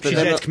reason. But She's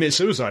there to commit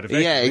suicide,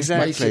 effectively. Yeah,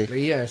 exactly.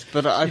 Basically, yes.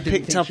 But I She didn't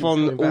picked think up she was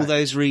on coming all back.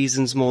 those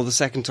reasons more the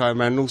second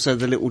time round. Also,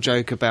 the little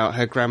joke about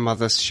her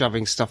grandmother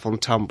shoving stuff on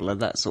Tumblr.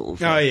 That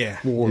sort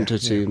of warmed her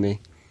to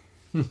me.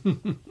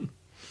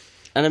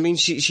 And I mean,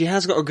 she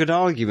has got a good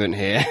argument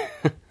here.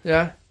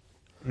 Yeah.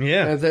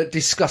 Yeah. They're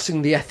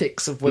discussing the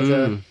ethics of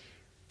whether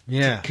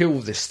Yeah. kill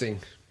this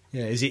thing.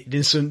 Yeah, is it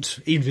innocent?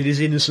 Even if it is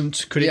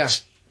innocent, could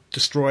it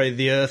destroy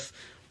the Earth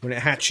when it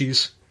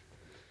hatches?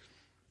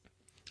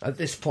 At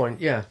this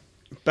point, yeah.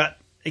 But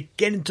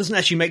again, it doesn't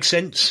actually make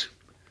sense.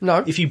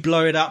 No. If you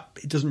blow it up,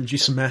 it doesn't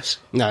reduce the mass.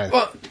 No.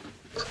 Well,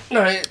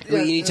 no. You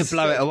need to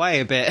blow it away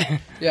a bit.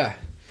 Yeah.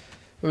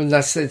 I mean,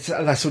 that's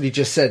what he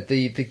just said.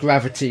 The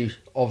gravity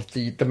of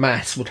the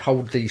mass would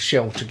hold the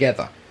shell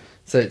together.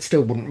 So it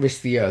still wouldn't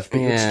risk the Earth,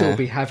 but you'd still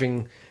be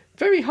having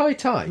very high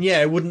tides.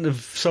 Yeah, it wouldn't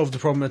have solved the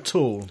problem at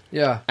all.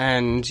 Yeah.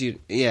 And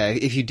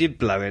if you did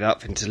blow it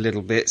up into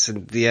little bits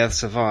and the Earth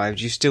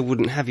survived, you still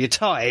wouldn't have your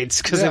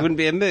tides because there wouldn't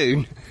be a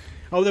moon.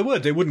 Oh, they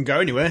would. They wouldn't go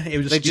anywhere. It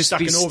would just They'd be just stuck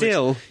be in orbit.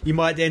 still. You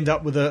might end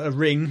up with a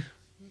ring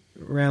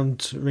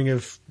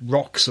of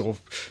rocks or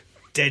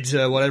dead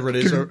whatever it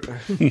is.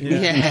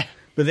 Yeah.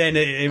 But then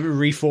it would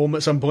reform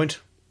at some point.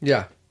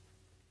 Yeah.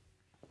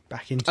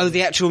 Back into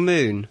the actual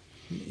moon.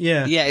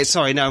 Yeah. Yeah,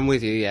 sorry, no, I'm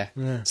with you, yeah.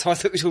 So I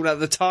thought we were talking about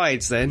the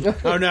tides then.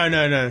 Oh,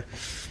 no.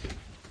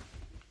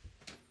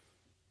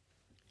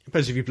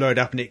 Suppose if you blow it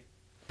up and it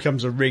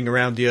becomes a ring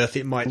around the Earth,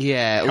 it might all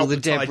help the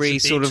tides a debris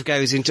bit. sort of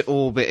goes into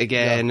orbit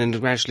again and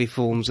gradually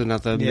forms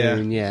another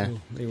moon,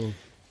 They will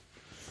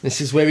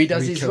This is where he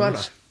does his runner.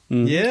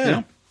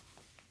 Yeah.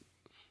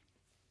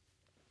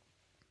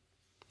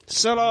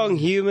 So long,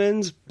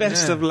 humans.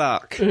 Best of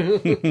luck.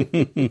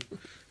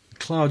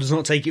 Cloud does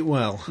not take it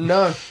well.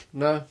 No.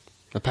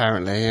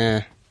 Apparently,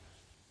 yeah.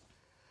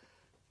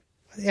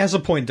 He has a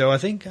point, though, I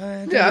think.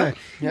 I don't know.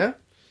 Yeah.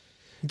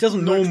 He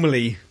doesn't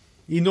normally...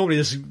 He normally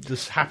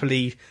just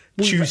happily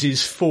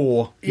chooses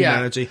for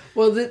humanity.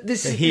 Well,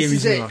 this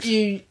is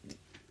it.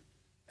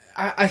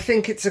 I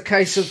think it's a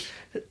case of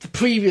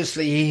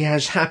previously he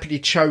has happily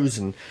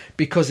chosen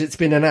because it's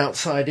been an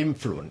outside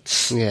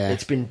influence. Yeah.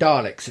 It's been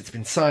Daleks, it's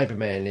been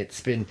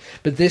Cybermen,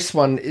 but this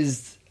one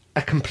is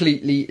a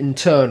completely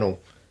internal.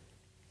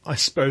 I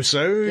suppose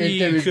so.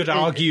 You could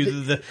argue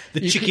that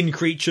the chicken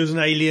creature's an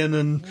alien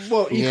and...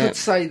 Well, you could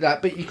say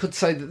that, but you could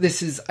say that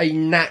this is a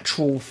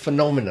natural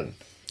phenomenon.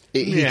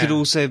 He could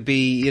also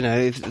be,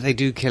 if they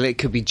do kill it, it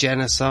could be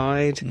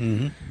genocide.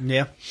 Mm-hmm.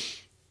 Yeah.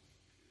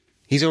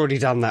 He's already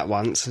done that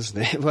once,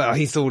 hasn't he? Well,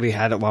 he thought he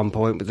had at one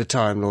point with the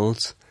Time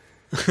Lords.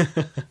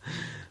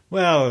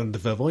 Well, and the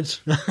Vervoids.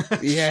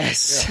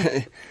 Yes.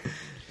 Yeah.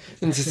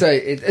 And to say,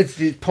 it's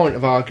the point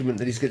of argument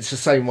that it's the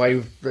same way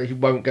that he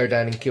won't go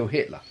down and kill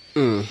Hitler.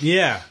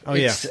 Yeah. Oh,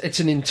 It's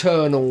an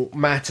internal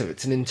matter.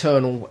 It's an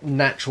internal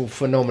natural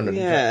phenomenon.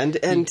 Yeah,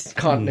 and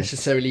can't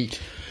necessarily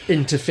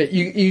interfere.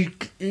 You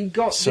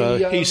got so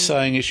the, he's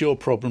saying it's your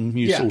problem.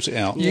 You sort it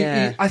out.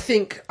 I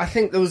think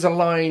there was a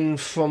line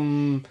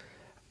from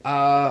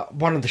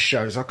one of the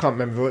shows. I can't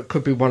remember. It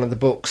could be one of the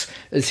books.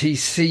 As he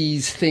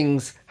sees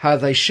things how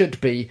they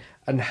should be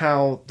and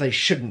how they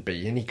shouldn't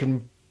be, and he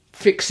can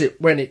fix it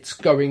when it's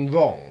going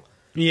wrong.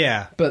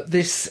 Yeah. But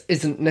this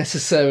isn't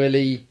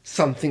necessarily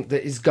something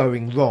that is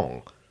going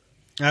wrong.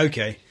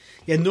 Okay.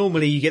 Yeah,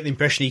 normally you get the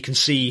impression he can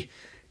see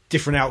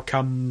different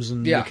outcomes,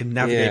 and you can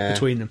navigate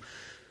between them.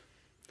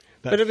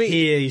 But I mean,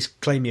 here he's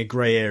claiming a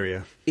grey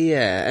area.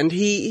 Yeah, and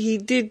he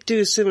did do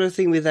a similar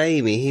thing with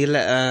Amy. He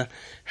let her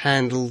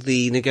handle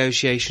the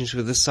negotiations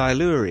with the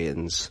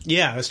Silurians.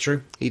 Yeah, that's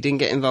true. He didn't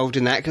get involved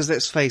in that, because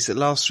let's face it,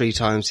 last 3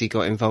 times he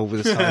got involved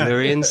with the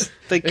Silurians,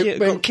 they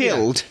got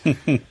killed.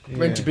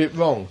 Went a bit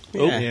wrong.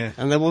 Yeah.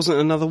 And there wasn't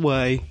another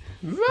way.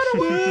 Run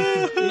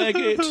away! Leg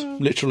it.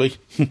 Literally.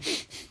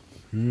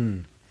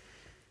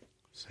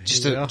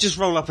 Just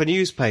roll up a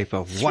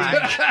newspaper.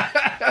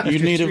 Whack! You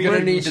need You're going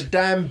to need a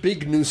damn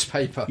big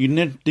newspaper. You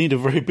need a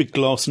very big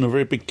glass and a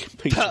very big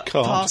piece of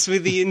card. Pass me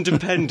the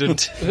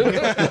Independent.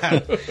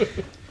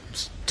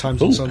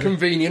 Times on Sunday.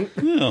 Convenient.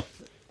 Yeah.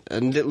 A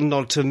little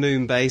nod to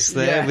Moonbase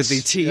there with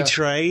the tea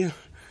tray.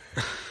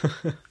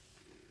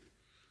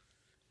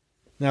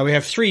 Now we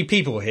have 3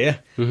 people here,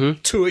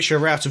 2 which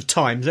are out of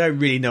time. They don't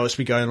really know what's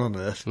been going on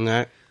Earth.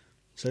 No.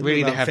 So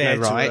really, they have no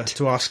right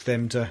to ask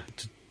them to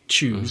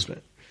choose.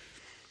 But...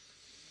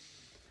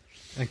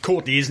 And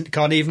Courtney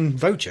can't even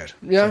vote yet.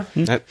 Yeah.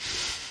 Nope.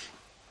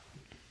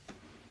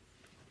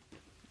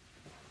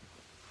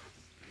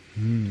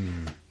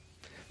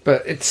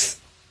 But it's...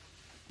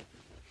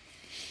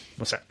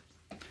 What's that?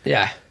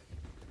 Yeah.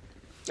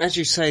 As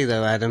you say,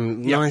 though,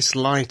 Adam, nice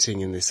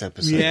lighting in this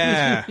episode.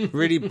 Yeah.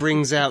 Really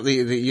brings out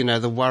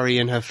the worry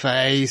in her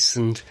face,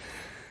 and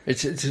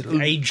It's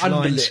age underlit.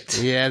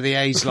 lines. yeah, the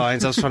age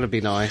lines. I was trying to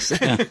be nice.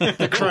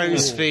 The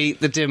crow's feet,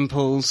 the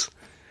dimples.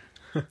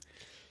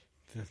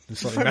 The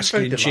slightly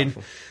masculine chin.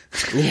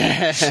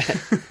 Yeah.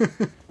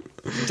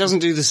 It doesn't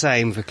do the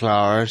same for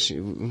Clara.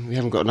 We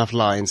haven't got enough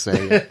lines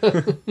there yet.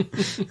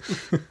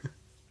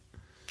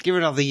 Give her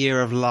another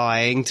year of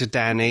lying to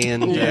Danny,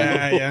 and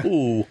Yeah.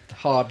 Ooh.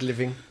 Hard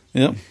living.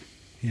 Yep.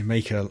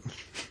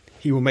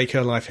 He will make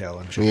her life hell,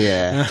 I'm sure.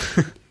 yeah.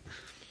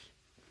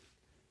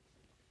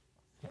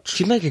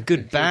 She'd make a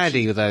good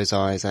baddie with those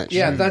eyes, actually.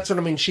 Yeah, that's what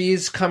I mean.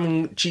 She's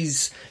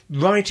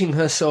writing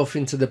herself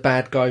into the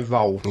bad guy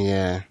role.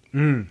 Yeah.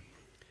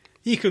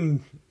 You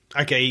can...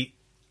 Okay,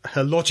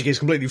 her logic is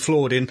completely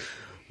flawed in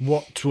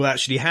what will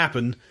actually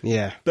happen.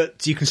 Yeah.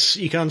 But you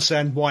can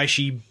understand why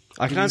she...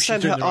 I can believes she's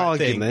understand doing her the right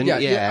thing.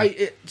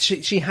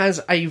 argument. She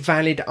has a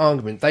valid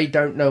argument. They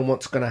don't know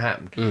what's going to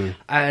happen.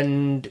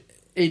 And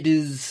it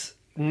is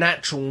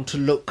natural to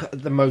look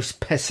at the most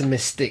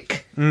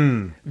pessimistic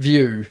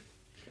view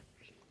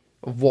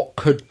of what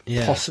could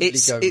possibly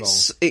go wrong.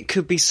 It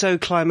could be so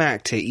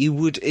climactic, you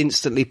would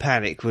instantly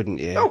panic,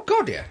 wouldn't you? Oh,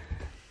 God, yeah.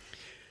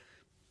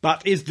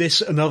 But is this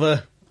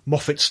another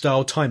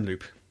Moffat-style time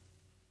loop?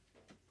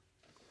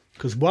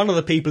 Because one of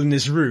the people in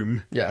this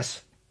room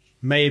Yes.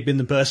 may have been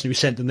the person who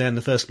sent them there in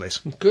the first place.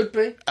 Could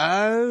be.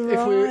 Oh,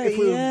 If we're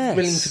yes.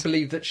 willing to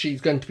believe that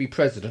she's going to be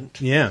president.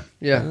 Yeah.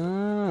 Yeah.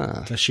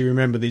 Ah. Does she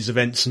remember these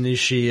events, and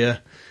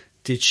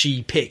did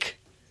she pick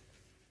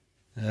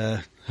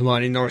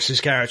Hermione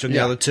Norris's character and the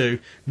other two,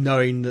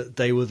 knowing that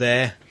they were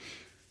there?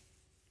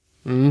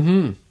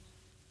 Mm-hmm.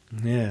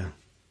 Yeah.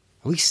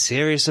 Are we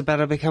serious about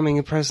her becoming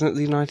a president of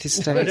the United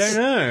States? I don't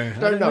know.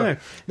 Don't know.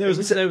 There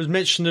was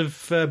mention of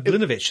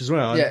Blinovich as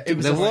well. Yeah, it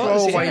was a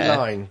throwaway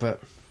line,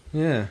 but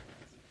Yeah.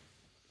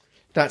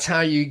 that's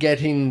how you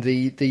get in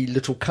the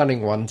little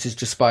cunning ones, is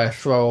just by a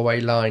throwaway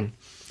line.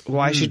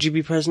 Why should you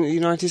be president of the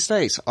United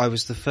States? I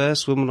was the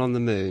first woman on the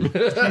moon.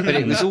 But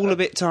it was all a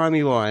bit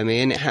timey-wimey,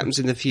 and it happens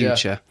in the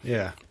future.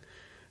 Yeah.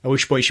 At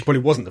which point she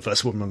probably wasn't the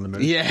first woman on the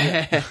moon.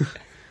 Yeah.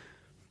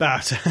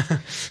 But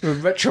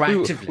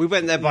Retroactively. We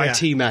went there by Yeah.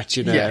 T-match,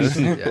 you know. Yes,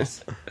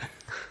 yes.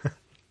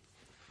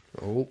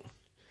 Oh.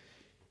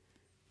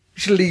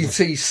 Usually you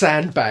see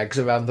sandbags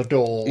around the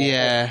door.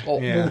 Yeah.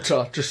 Or Yeah.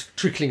 water just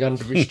trickling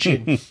under his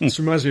chin. this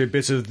reminds me a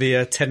bit of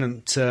the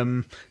Tennant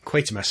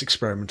Quatermass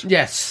experiment.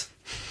 Yes.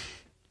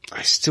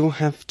 I still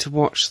have to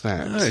watch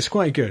that. Oh, it's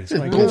quite good. It's It's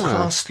quite good.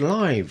 broadcast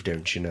live,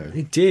 don't you know?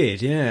 It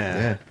did, yeah.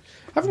 Yeah.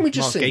 Haven't we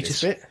just Mark seen Gatiss.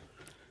 this bit?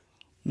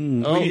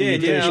 Oh, We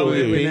did, yeah. sure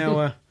We're we-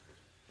 now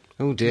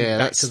Oh dear,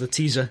 back to the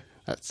teaser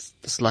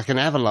that's like an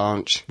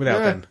avalanche. without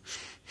Yeah. them.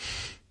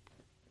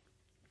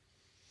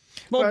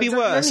 What'd be Well,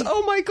 worse? only-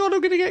 Oh my god,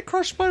 I'm going to get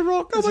crushed by a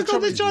rock. Oh my god,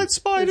 there's giant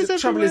spiders The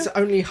trouble everywhere. is,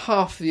 only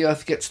half the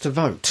Earth gets to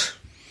vote.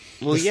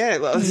 Well, yeah.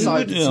 Well,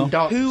 Silence yeah. and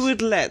darkness. who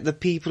would let the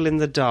people in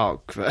the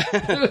dark?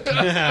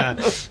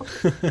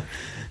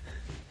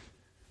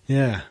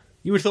 Yeah.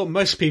 You would have thought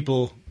most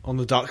people on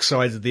the dark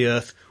side of the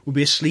Earth would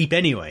be asleep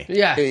anyway.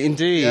 Yeah.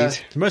 Indeed. Yeah.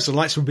 So most of the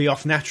lights would be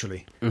off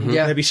naturally.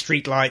 Yeah. There'd be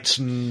street lights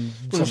and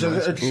So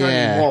sunlight. it's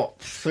Yeah. only, what,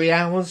 3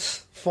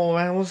 hours? 4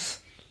 hours?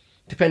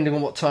 Depending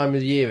on what time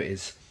of the year it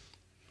is.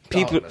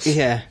 People, Darkness.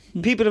 yeah.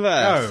 People of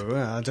Earth, Oh,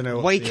 well, I don't know.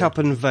 What wake up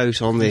and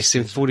vote on this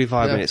in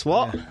 45 Yeah. minutes.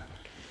 What?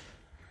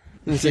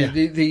 So Yeah.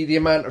 the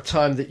amount of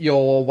time that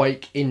you're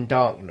awake in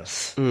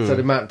darkness. So the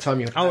amount of time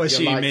you have to Oh, I have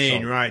see your what you lights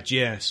mean. on. Right,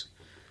 yes.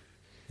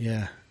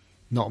 Yeah.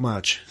 Not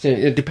much.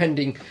 So,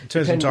 depending...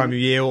 Depends on time of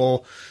year,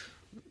 or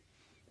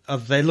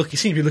they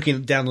seem to be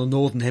looking down the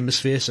northern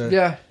hemisphere, so...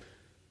 Yeah.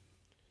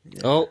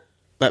 Oh,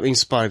 that means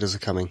spiders are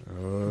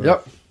coming.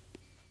 Yep.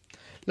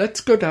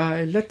 Let's go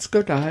die, let's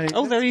go die.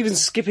 Oh, they're even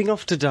skipping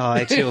off to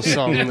die to your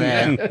song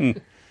there.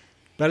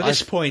 But at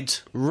this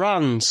point,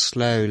 Run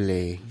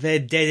slowly. they're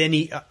dead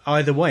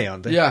either way,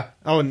 aren't they? Yeah.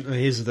 Oh, and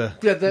here's the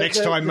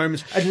next time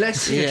moment.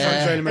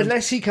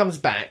 Unless he comes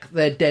back,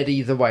 they're dead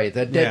either way.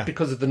 They're dead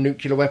because of the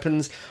nuclear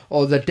weapons,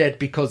 or they're dead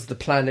because the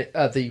planet,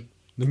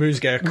 The moon's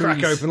going to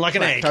crack open like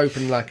an egg.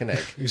 Open like an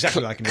egg.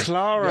 Exactly like an egg.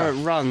 Clara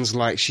runs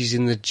like she's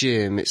in the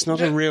gym. It's not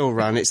a real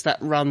run. It's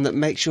that run that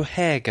makes your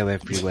hair go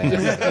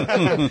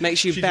everywhere.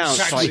 Makes you bounce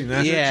like practicing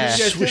that.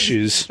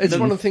 Swishes. It's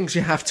one of the things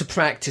you have to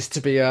practice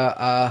to be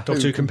a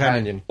Doctor Who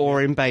companion.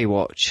 or in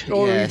Baywatch.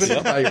 Or yes. even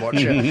a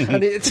Baywatch, yeah.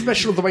 And it's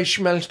special the way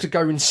she managed to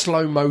go in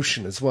slow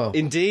motion as well.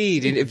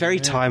 Indeed, in a very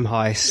time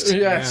heist.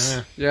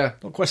 Yes, yeah.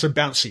 Not quite so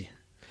bouncy.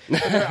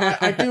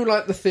 I do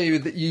like the theory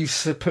that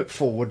you've put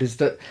forward, is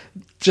that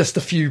just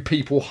a few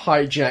people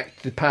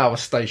hijacked the power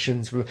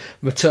stations, were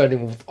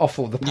turning off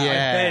all the power.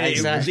 Yeah,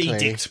 exactly. It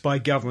was edicts by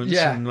governments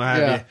and what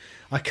have you.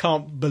 I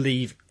can't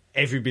believe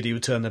everybody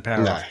would turn the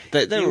power off.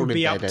 They're It all would in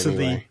be bed up to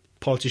anyway. the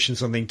politicians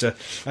something to...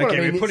 Well, Okay,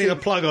 I mean, we're putting it's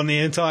a plug on the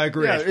entire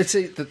grid. Yeah, it's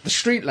the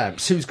street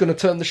lamps. Who's going to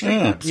turn the street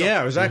lamps off?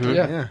 Yeah, exactly.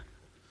 Mhm.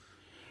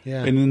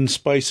 Yeah. And in the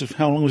space of,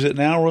 how long was it, an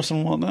hour or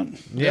something like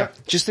that? Yeah.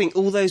 Just think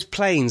all those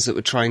planes that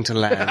were trying to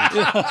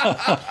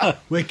land.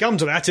 We'll come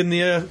to that in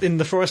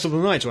the Forest of the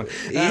Night one.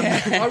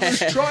 I was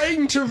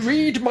trying to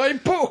read my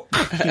book.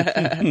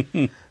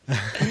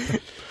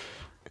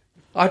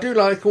 I do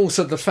like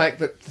also the fact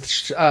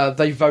that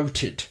they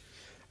voted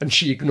and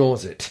she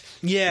ignores it.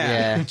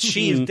 Yeah.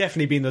 She has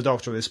definitely been the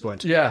Doctor at this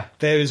point. Yeah.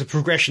 There is a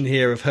progression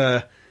here of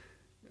her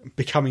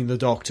becoming the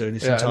Doctor in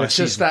this Yeah, and entire it's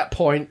season. just that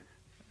point.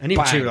 And he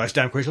materialised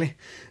damn quickly.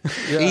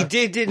 Yeah. He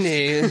did, didn't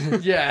he?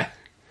 Yeah.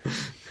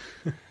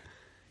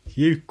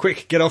 You,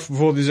 quick, get off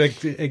before these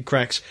egg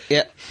cracks.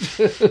 Yeah.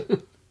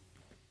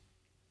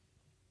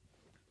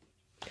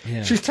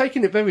 Yeah. She's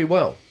taking it very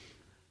well.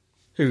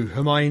 Who?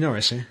 Hermione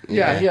Norris, eh?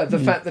 Yeah, the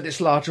fact that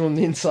it's larger on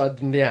the inside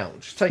than the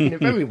out. She's taking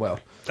it very well.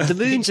 The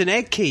moon's an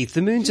egg, Keith.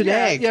 The moon's an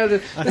egg. Yeah,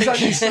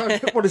 there's only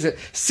what is it?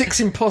 6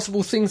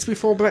 impossible things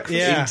before breakfast?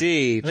 Yeah.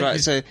 Indeed.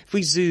 Right, so if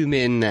we zoom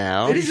in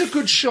now. It is a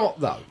good shot,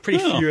 though. Pretty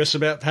furious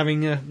about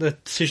having the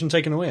decision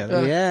taken away. I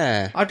think.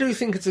 Yeah. I do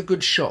think it's a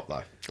good shot,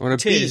 though. On a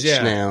It is, beach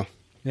yeah. now.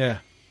 Yeah.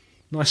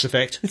 Nice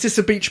effect. Is this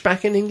a beach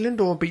back in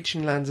England or a beach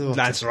in Lanzarote?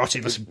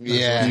 Lanzarote must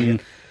Yeah.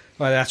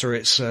 Well, that or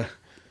it's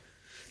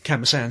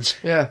Camber Sands.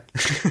 Yeah.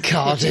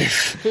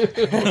 Cardiff.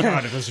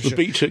 Cardiff, that's for The sure.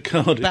 beach at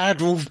Cardiff.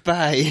 Bad Wolf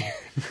Bay.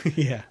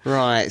 Yeah.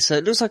 Right, so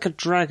it looks like a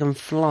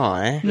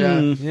dragonfly. Yeah.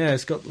 Yeah,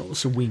 it's got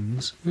lots of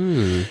wings.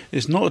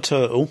 It's not a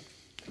turtle.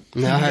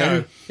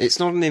 No, it's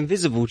not an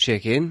invisible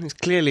chicken. It's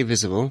clearly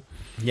visible.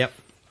 Yep.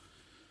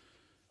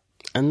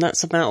 And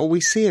that's about all we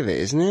see of it,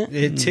 isn't it?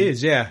 It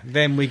is, yeah.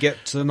 Then we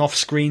get an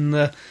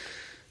off-screen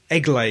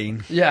egg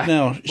laying. Yeah.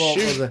 Now,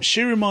 Well,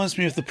 she reminds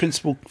me of the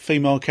principal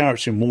female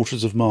character in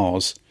Waters of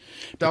Mars.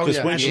 Because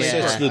when she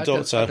says to the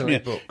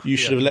Doctor, you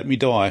should have let me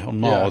die on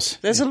Mars.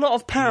 There's a lot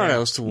of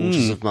parallels to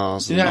Waters of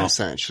Mars in this,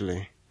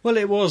 actually. Well,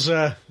 it was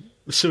a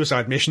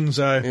suicide mission,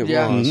 so... It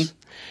was.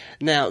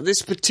 Now,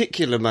 this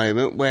particular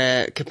moment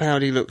where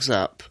Capaldi looks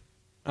up,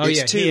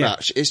 it's too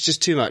much. It's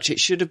just too much. It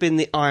should have been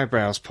the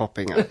eyebrows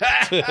popping up.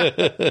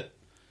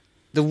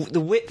 The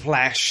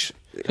whiplash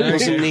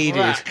wasn't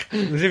needed. As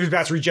if it's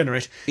about to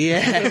regenerate.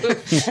 Yeah.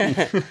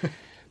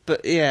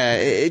 But yeah,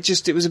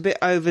 it was a bit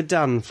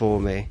overdone for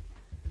me.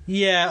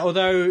 Yeah,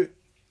 although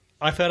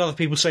I've heard other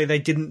people say they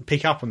didn't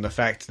pick up on the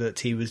fact that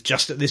he was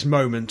just at this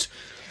moment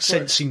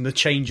sensing the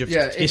change of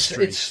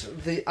history.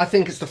 I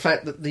think it's the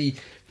fact that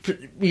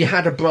we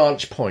had a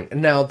branch point,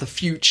 and now the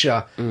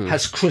future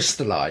has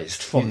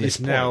crystallised from this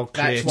point. Now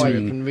clear. That's why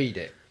you can read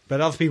it.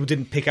 But other people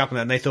didn't pick up on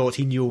that, and they thought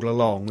he knew all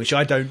along, which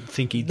I don't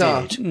think he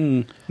did.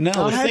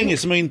 Now, the thing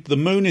is, I mean, the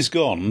moon is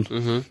gone.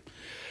 Mm-hmm.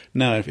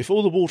 Now, if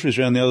all the water is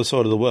around the other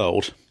side of the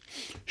world,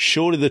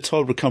 surely the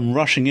tide would come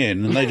rushing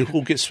in and they'd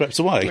all get swept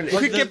away.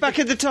 Quick, get back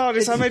in the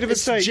TARDIS, I made a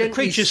mistake. The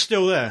creature's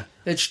still there.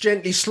 It's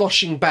gently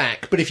sloshing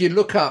back, but if you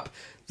look up,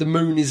 the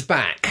moon is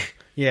back.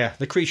 Yeah,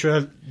 the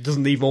creature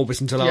doesn't leave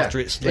orbit until after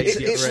it's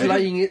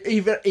laying it,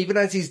 even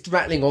as he's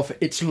rattling off,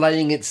 it's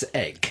laying its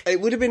egg. It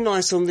would have been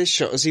nice on this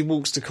shot as he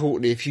walks to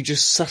Courtney if you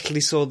just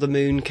subtly saw the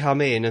moon come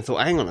in and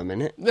thought, hang on a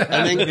minute.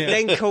 And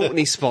then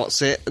Courtney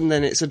spots it and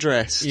then it's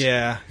addressed.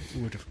 Yeah,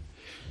 would have.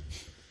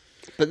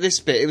 But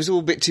this bit, it was all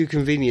a bit too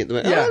convenient. They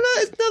went, oh no,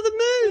 it's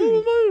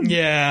another moon!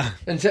 Yeah.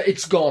 And so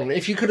it's gone.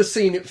 If you could have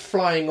seen it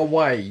flying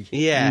away.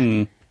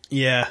 Yeah.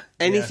 Yeah.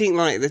 Anything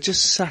like that,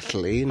 just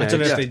subtly, you know, I don't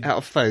know if just they- out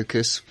of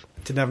focus.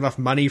 Didn't have enough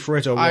money for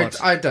it or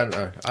what? I don't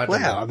know.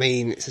 I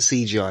mean, it's a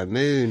CGI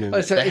moon,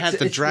 and So they had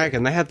the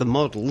dragon, they had the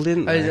model,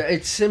 didn't they?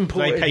 It's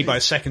simple. They pay by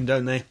a second,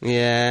 don't they?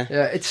 Yeah.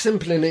 Yeah, it's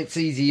simple and it's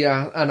easy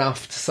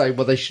enough to say,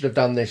 well, they should have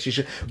done this.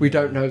 We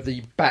don't know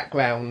the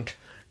background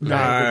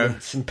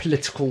arguments and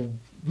political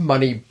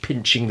money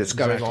pinching that's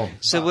going on.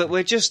 So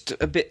we're just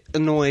a bit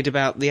annoyed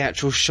about the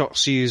actual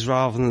shots used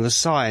rather than the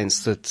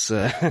science that's...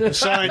 The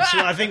science,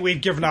 I think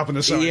we've given up on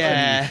the science.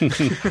 Yeah.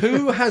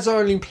 Who has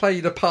only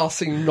played a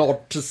passing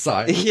nod to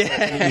science? Yeah.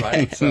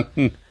 Anyway, so.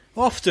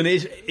 Often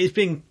it's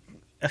been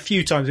a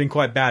few times been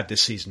quite bad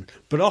this season,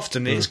 but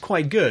often it's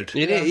quite good.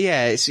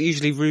 It's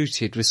usually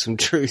rooted with some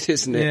truth,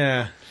 isn't it?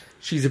 Yeah,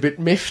 She's a bit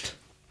miffed.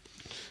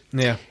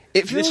 yeah.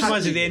 It feels This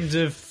reminds me of the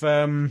end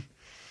of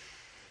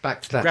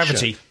Back to that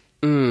Gravity,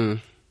 Mm.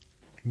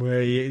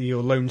 where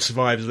your lone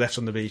survivor's left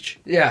on the beach.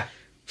 Yeah.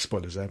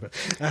 Spoilers there, but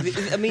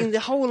I mean, the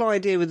whole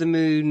idea with the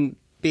moon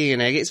being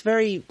an egg, it's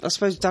very, I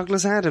suppose,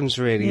 Douglas Adams,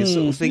 really. The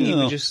sort of thing you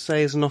would just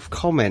say as an off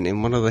comment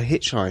in one of the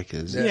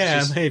Hitchhikers.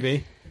 yeah,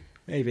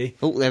 maybe.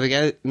 Oh, there we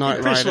go.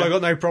 Knight Personally, Rider.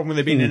 I've got no problem with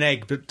it being an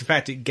egg, but the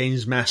fact it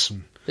gains mass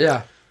and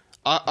Yeah.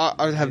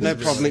 I have no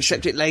problem,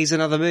 except it lays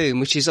another moon,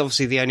 which is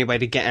obviously the only way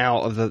to get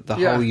out of the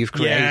hole you've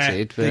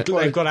created. Yeah, But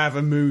they've got to have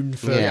a moon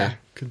for Yeah.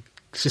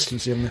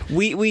 consistency. On the...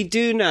 we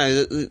do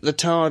know that the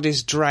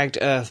TARDIS dragged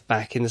Earth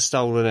back in the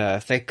stolen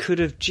Earth. There could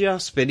have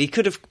just been... He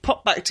could have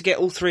popped back to get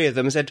all three of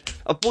them and said,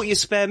 I bought you a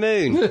spare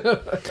moon.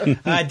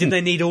 Did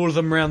they need all of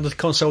them around the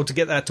console to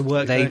get that to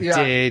work? They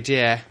though? did,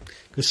 yeah.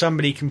 Because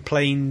somebody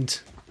complained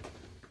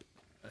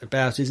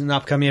about it in an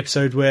upcoming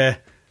episode where,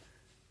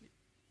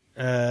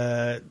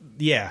 the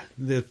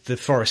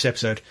forest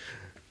episode,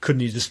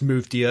 couldn't you just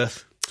move the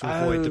Earth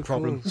to avoid the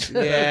problem?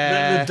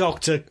 Yeah. the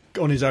Doctor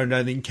on his own, I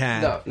don't think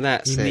can. No.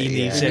 That's He it,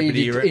 needs yeah.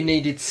 everybody. He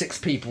needed 6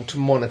 people to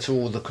monitor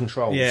all the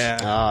controls. Yeah,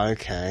 Oh,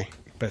 okay.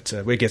 but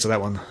we'll get to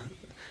that one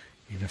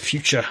in a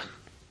future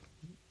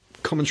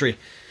commentary.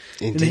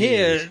 Indeed. And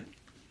here,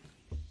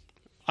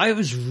 I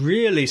was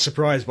really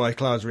surprised by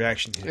Clara's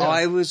reaction here.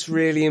 I was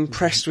really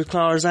impressed with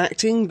Clara's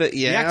acting, but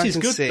yeah, The I acting's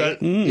can good, see.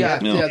 but Yeah,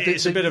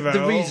 it's a bit of a,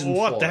 the reason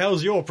what for the it.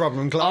 hell's your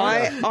problem,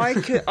 Clara?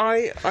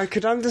 I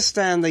could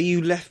understand that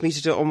you left me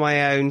to do it on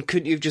my own.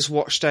 Couldn't you have just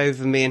watched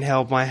over me and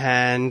held my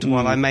hand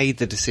while I made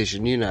the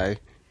decision, you know?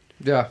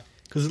 Yeah.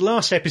 Because the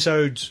last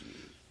episode,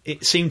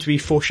 it seemed to be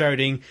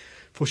foreshadowing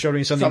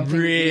something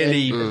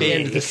really at the big.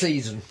 end of the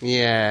season.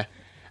 Yeah.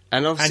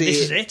 And And obviously... this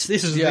is it.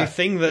 This is Yeah. the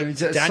thing It was,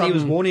 that Danny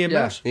was warning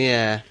about.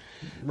 Yeah.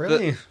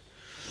 Really?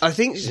 I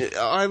think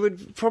I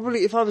would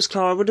probably, if I was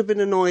Clara, I would have been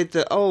annoyed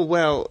that, oh,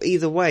 well,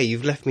 either way,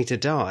 you've left me to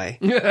die.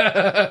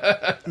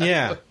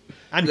 Yeah.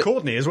 And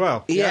Courtney as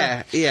well.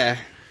 Yeah.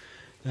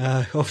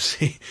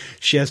 Obviously,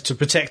 she has to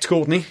protect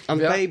Courtney. I'm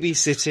Yeah.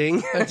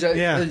 babysitting.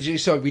 Yeah.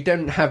 So we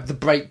don't have the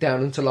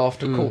breakdown until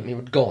after Courtney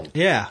had gone.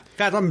 Yeah. In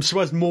fact, I'm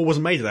surprised more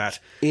wasn't made of that.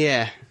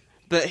 Yeah.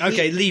 But he-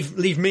 Okay,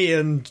 leave me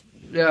and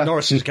Yeah.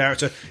 Norris's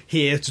character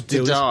here to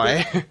deal with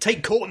die. this.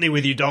 Take Courtney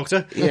with you,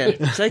 Doctor. Yeah,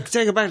 take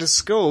her back to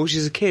school.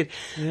 She's a kid.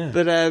 Yeah.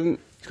 But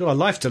She's got a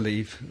life to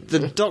leave.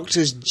 the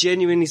Doctor's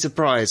genuinely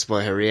surprised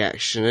by her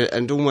reaction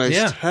and almost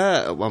Yeah.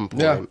 hurt at one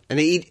point. Yeah. And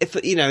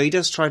he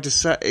does try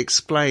to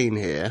explain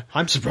here.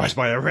 I'm surprised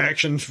by her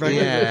reaction,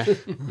 frankly. Yeah,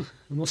 I'm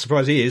not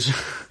surprised he is.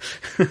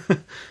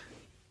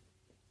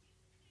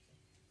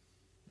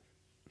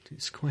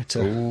 It's quite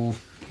a... Ooh.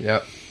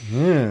 Yeah.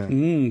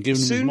 Giving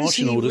as soon as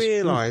marching he orders.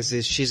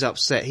 realises she's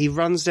upset, he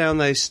runs down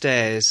those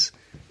stairs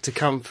to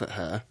comfort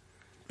her.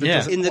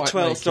 Yeah. In the quite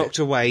 12th make it.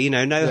 Doctor way,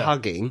 no Yeah.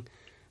 hugging.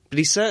 But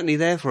he's certainly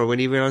there for her when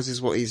he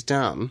realises what he's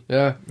done.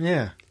 Yeah.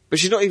 Yeah. But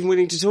she's not even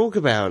willing to talk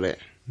about it.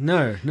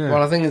 No.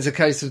 Well, I think it's a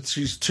case of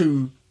she's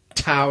too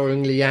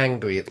toweringly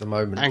angry at the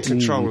moment. And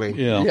controlling.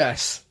 Yeah.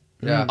 Yes.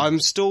 Yeah. I'm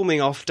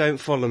storming off, don't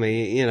follow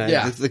me,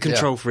 Yeah, the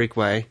control freak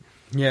way.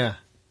 Yeah.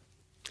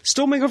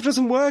 Storming off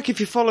doesn't work if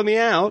you follow me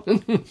out.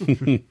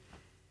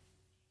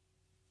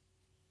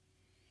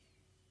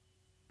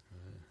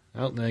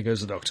 Out there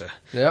goes the Doctor,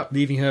 Yeah.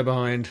 leaving her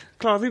behind.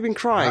 Clara, have you been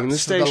crying in the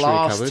That's for stationery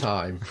last cupboard?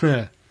 time.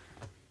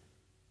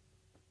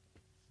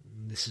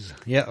 This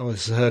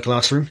is her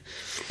classroom.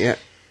 Yeah.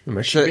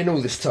 Where's she been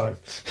all this time?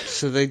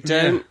 So they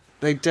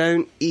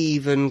don't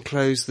even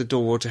close the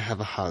door to have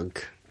a hug.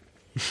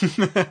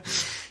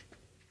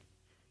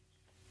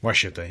 Why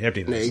should they?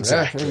 Everybody knows.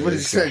 Exactly. Yeah. Well,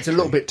 it's a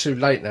little bit too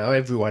late now.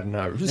 Everyone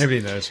knows.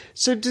 Everybody knows.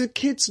 So do the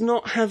kids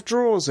not have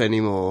drawers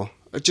anymore?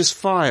 Or just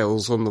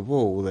files on the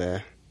wall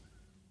there?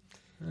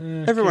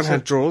 Everyone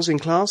had drawers in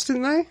class,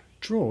 didn't they?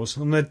 Drawers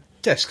on their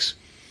desks.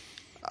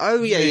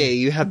 Oh, yeah,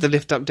 you had the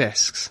lift-up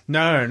desks.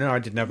 No, I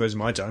didn't have those in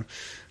my time.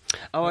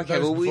 Oh, okay.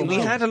 Those Well, we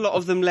before- had a lot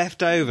of them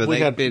left over. We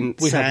They'd had- been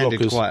we had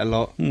sanded lockers. quite a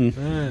lot.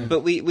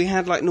 But we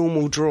had like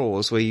normal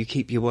drawers where you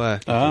keep your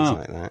work and Ah. things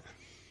like that.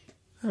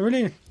 Oh,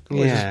 really?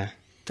 Yeah.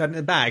 Had it in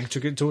a bag,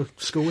 took it to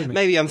school with me.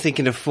 Maybe I'm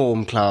thinking of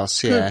form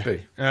class, yeah.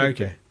 Could be.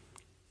 Okay.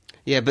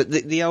 Yeah, but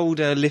the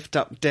older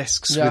lift-up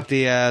desks Yeah. with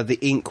the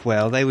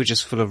inkwell, they were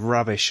just full of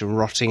rubbish and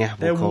rotting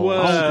apple There cores.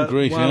 were Oh, good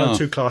grief, one yeah. or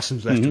two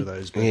classrooms left with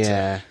those. But,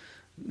 Yeah.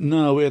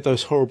 No, we had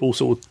those horrible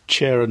sort of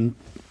chair and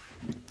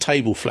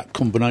table flap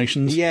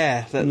combinations.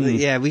 Yeah,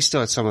 yeah, we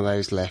still had some of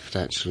those left,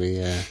 actually,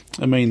 yeah.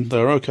 I mean,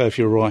 they're okay if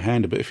you're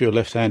right-handed, but if you're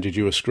left-handed,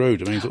 you were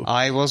screwed. I mean, sort of,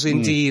 I was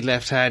indeed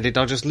left-handed.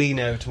 I'll just lean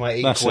over to my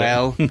That's it.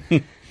 inkwell.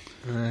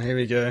 here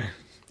we go.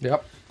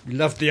 Yep.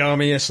 Loved the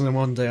army, yes, and then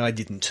one day I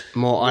didn't.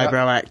 More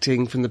eyebrow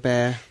acting from the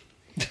bear.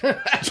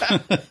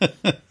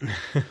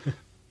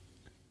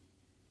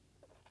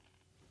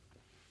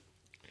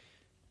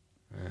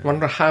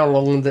 Wonder how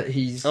long that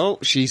he's. Oh,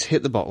 she's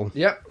hit the bottle.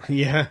 Yep.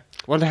 Yeah.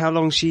 Wonder how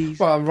long she's...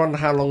 Well, I wonder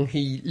how long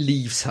he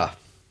leaves her.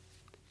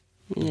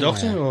 The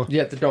Doctor? Or?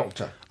 Yeah, the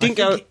Doctor.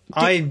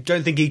 I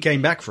don't think he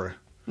came back for her.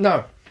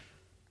 No.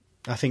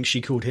 I think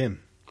she called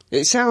him.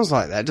 It sounds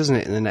like that, doesn't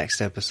it, in the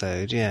next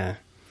episode? Yeah.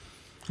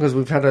 Because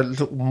we've had a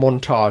little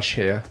montage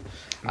here.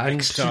 And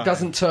Next she time.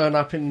 doesn't turn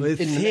up in the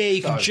Here,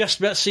 you can next just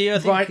about see her. I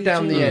think, right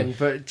down the end,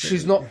 but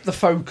she's not the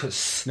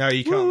focus. No,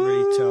 you can't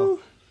really tell.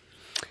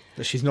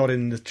 But she's not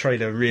in the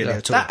trailer really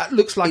at all. That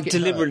looks like It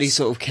deliberately hurts,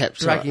 sort of kept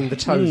dragging the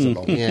toes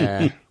along.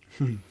 Yeah.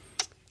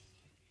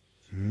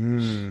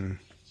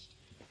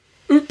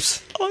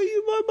 Oops. Are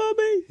you my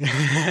mummy?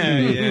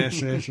 Yes,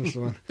 that's the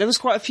one. There was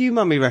quite a few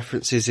mummy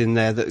references in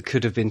there that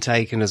could have been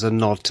taken as a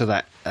nod to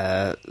that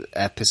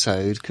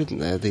episode, couldn't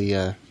there?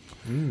 The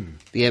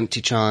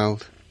empty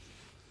child.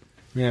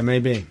 Yeah,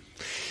 maybe.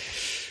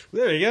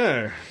 There you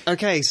go.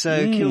 Okay,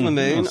 so Kill the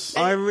Moon. Yes.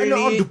 I An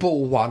really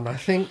oddball one, I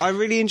think. I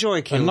really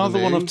enjoy Kill Another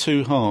the Moon. one of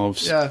two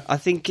halves. Yeah. I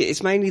think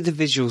it's mainly the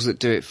visuals that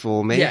do it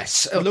for me.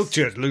 Yes. It looked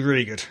good, looked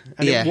really good.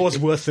 And Yeah. it was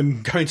worth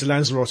them going to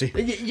Lanzarote.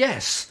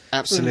 Yes.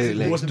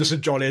 Absolutely. It wasn't just as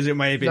jolly as it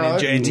may have been No. in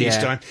JNT's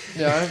Yeah. time.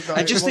 Yeah,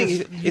 I just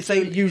think if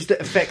they used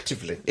it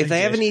effectively. if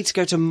they ever need to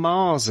go to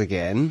Mars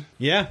again,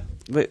 Yeah,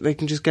 they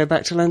can just go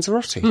back to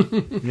Lanzarote.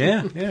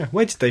 yeah.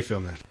 Where did they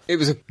film that? It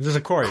was a It was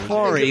a quarry. wasn't it?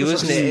 quarry, It was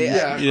wasn't a- it?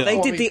 yeah. Yeah. They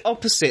Quarry. did the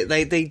opposite.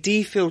 They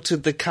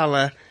defiltered the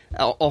colour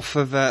off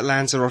of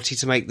Lanzarote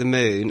to make the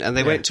moon, and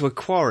they went to a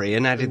quarry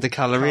and added the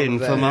colour in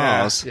there, for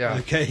Mars. Yeah.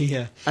 Okay,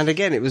 yeah. And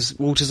again, it was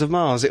Waters of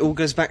Mars. It all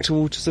goes back to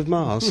Waters of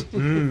Mars.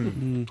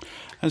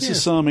 And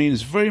so, I mean,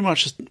 it's very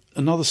much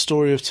another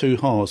story of two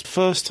halves.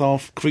 First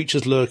half,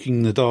 creatures lurking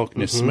in the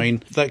darkness. I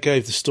mean, that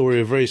gave the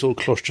story a very sort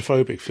of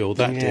claustrophobic feel.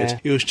 That Yeah.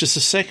 did. It was just the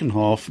second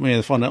half. I mean,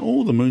 they find out,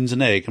 the moon's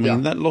an egg. I mean,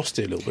 Yeah. that lost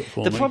it a little bit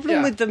for The me. problem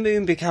Yeah. with the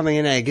moon becoming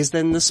an egg is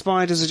then the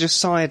spiders are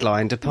just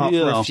sidelined, apart from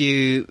Yeah. a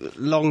few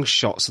long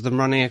shots of them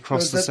running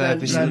across the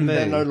surface of the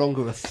They're no moon.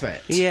 longer a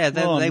threat. Yeah,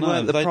 they Oh, they no,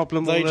 weren't the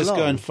problem They all just along.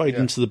 go and fade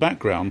into the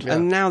background.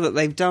 And now that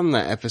they've done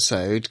that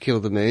episode, Kill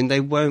the Moon, they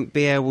won't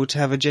be able to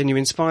have a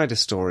genuine spider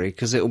story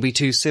because it'll be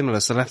too similar,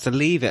 so they'll have to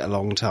leave it a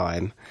long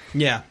time.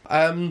 Yeah.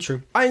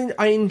 True.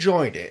 I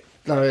enjoyed it.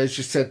 No, as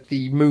you said,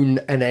 the moon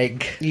and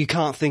egg. You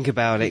can't think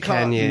about it,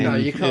 can you? No,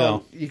 you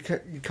can't. You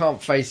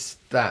can't face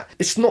that.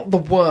 It's not the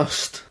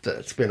worst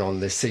that's been on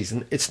this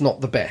season. It's not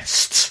the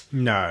best.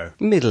 No.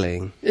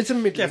 Middling. It's a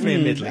middling. Definitely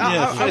a middling.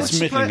 Yeah, it's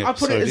middling I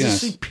put it episode, as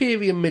yes. a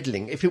superior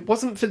middling. If it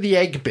wasn't for the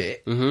egg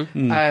bit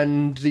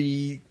and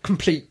the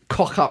complete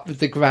cock up with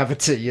the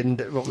gravity and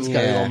what was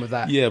going Yeah. on with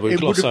that, Yeah, but we it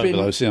gloss would have over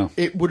been, those, yeah.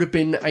 It would have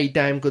been a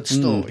damn good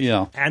story.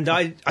 Yeah. And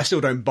I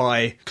still don't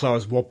buy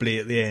Clara's wobbly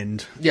at the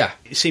end. Yeah.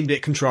 It seemed a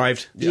bit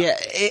contrived. Yeah,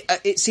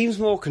 it seems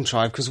more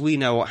contrived because we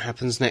know what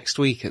happens next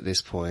week at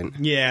this point.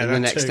 Yeah, in the that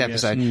next too,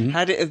 yes. episode.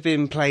 Had it have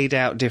been played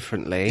out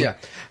differently, Yeah.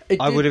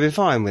 I would have been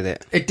fine with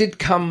it. It did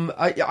come.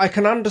 I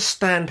can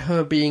understand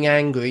her being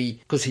angry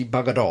because he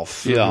buggered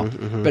off. Yeah.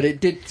 But it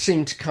did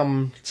seem to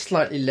come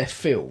slightly left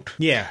field.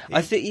 Yeah.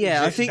 I think. Yeah,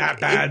 Is I it think that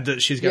bad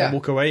that she's going to Yeah.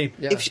 walk away.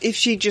 Yeah. if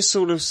she just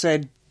sort of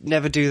said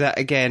never do that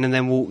again and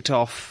then walked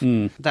off,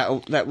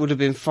 that would have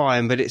been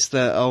fine. But it's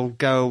the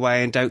go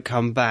away and don't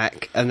come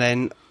back, and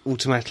then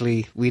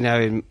automatically we know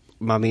in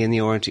Mummy and the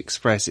Orient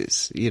Express, it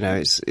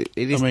is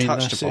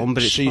touched that's upon, it.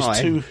 but it's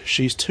fine.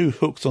 She's too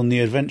hooked on the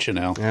adventure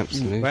now.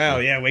 Absolutely.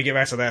 Well, yeah, we get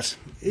back to that.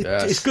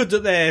 Yes. It's good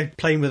that they're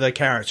playing with her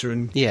character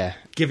and Yeah.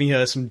 giving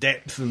her some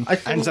depth and I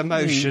think, And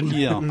emotion.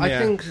 Yeah.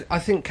 I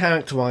think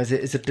character-wise,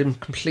 it is a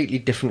completely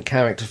different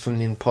character from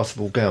the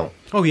Impossible Girl.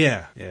 oh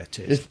yeah, it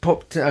is. It's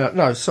popped.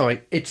 No,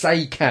 sorry, it's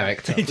a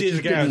character. It which is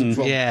a different character.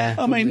 from Yeah.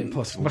 I the mean,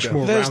 Impossible Much Girl.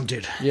 more There's-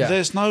 rounded. Yeah.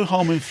 There's no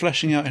harm in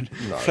fleshing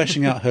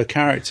out her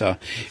character.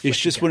 It's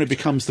just when it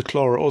becomes the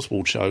Clara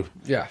Oswald show.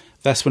 Yeah.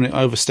 That's when it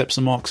oversteps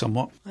the mark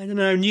somewhat. I don't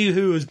know. New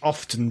Who has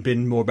often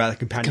been more about the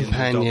companion than the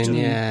Companion, Doctor.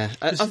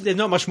 yeah. There's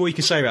not much more you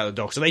can say about the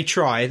Doctor. They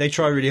try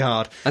really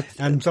hard,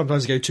 and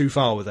sometimes they go too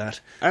far with that.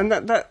 And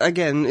that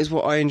again is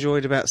what I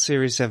enjoyed about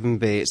Series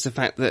 7B. It's the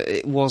fact that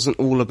it wasn't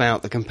all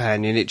about the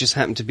companion. It just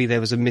happened to be there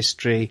was a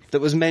mystery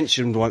that was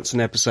mentioned once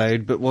an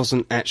episode, but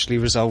wasn't actually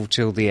resolved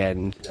till the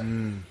end.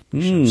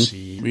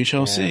 We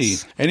shall see.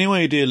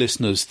 Anyway, dear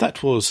listeners,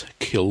 that was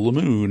Kill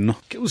the Moon.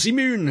 Kill the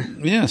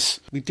Moon. Yes.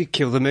 We did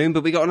kill the moon,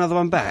 but we got another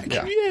one back.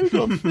 Yeah. Yeah,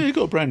 we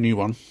got a brand new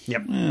one.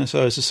 Yep. Yeah,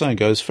 so as the saying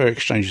goes, fair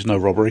exchange is no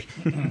robbery.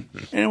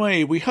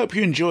 Anyway, we hope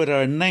you enjoyed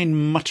our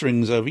inane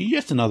mutterings over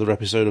yet another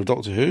episode of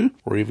Doctor Who,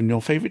 or even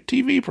your favourite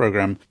TV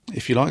programme.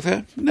 If you like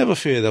that, never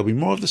fear, there'll be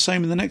more of the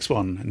same in the next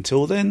one.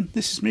 Until then,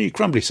 this is me,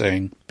 Crumbly,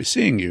 saying, be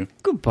seeing you.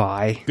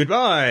 Goodbye.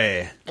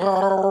 Goodbye.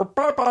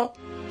 Bye-bye.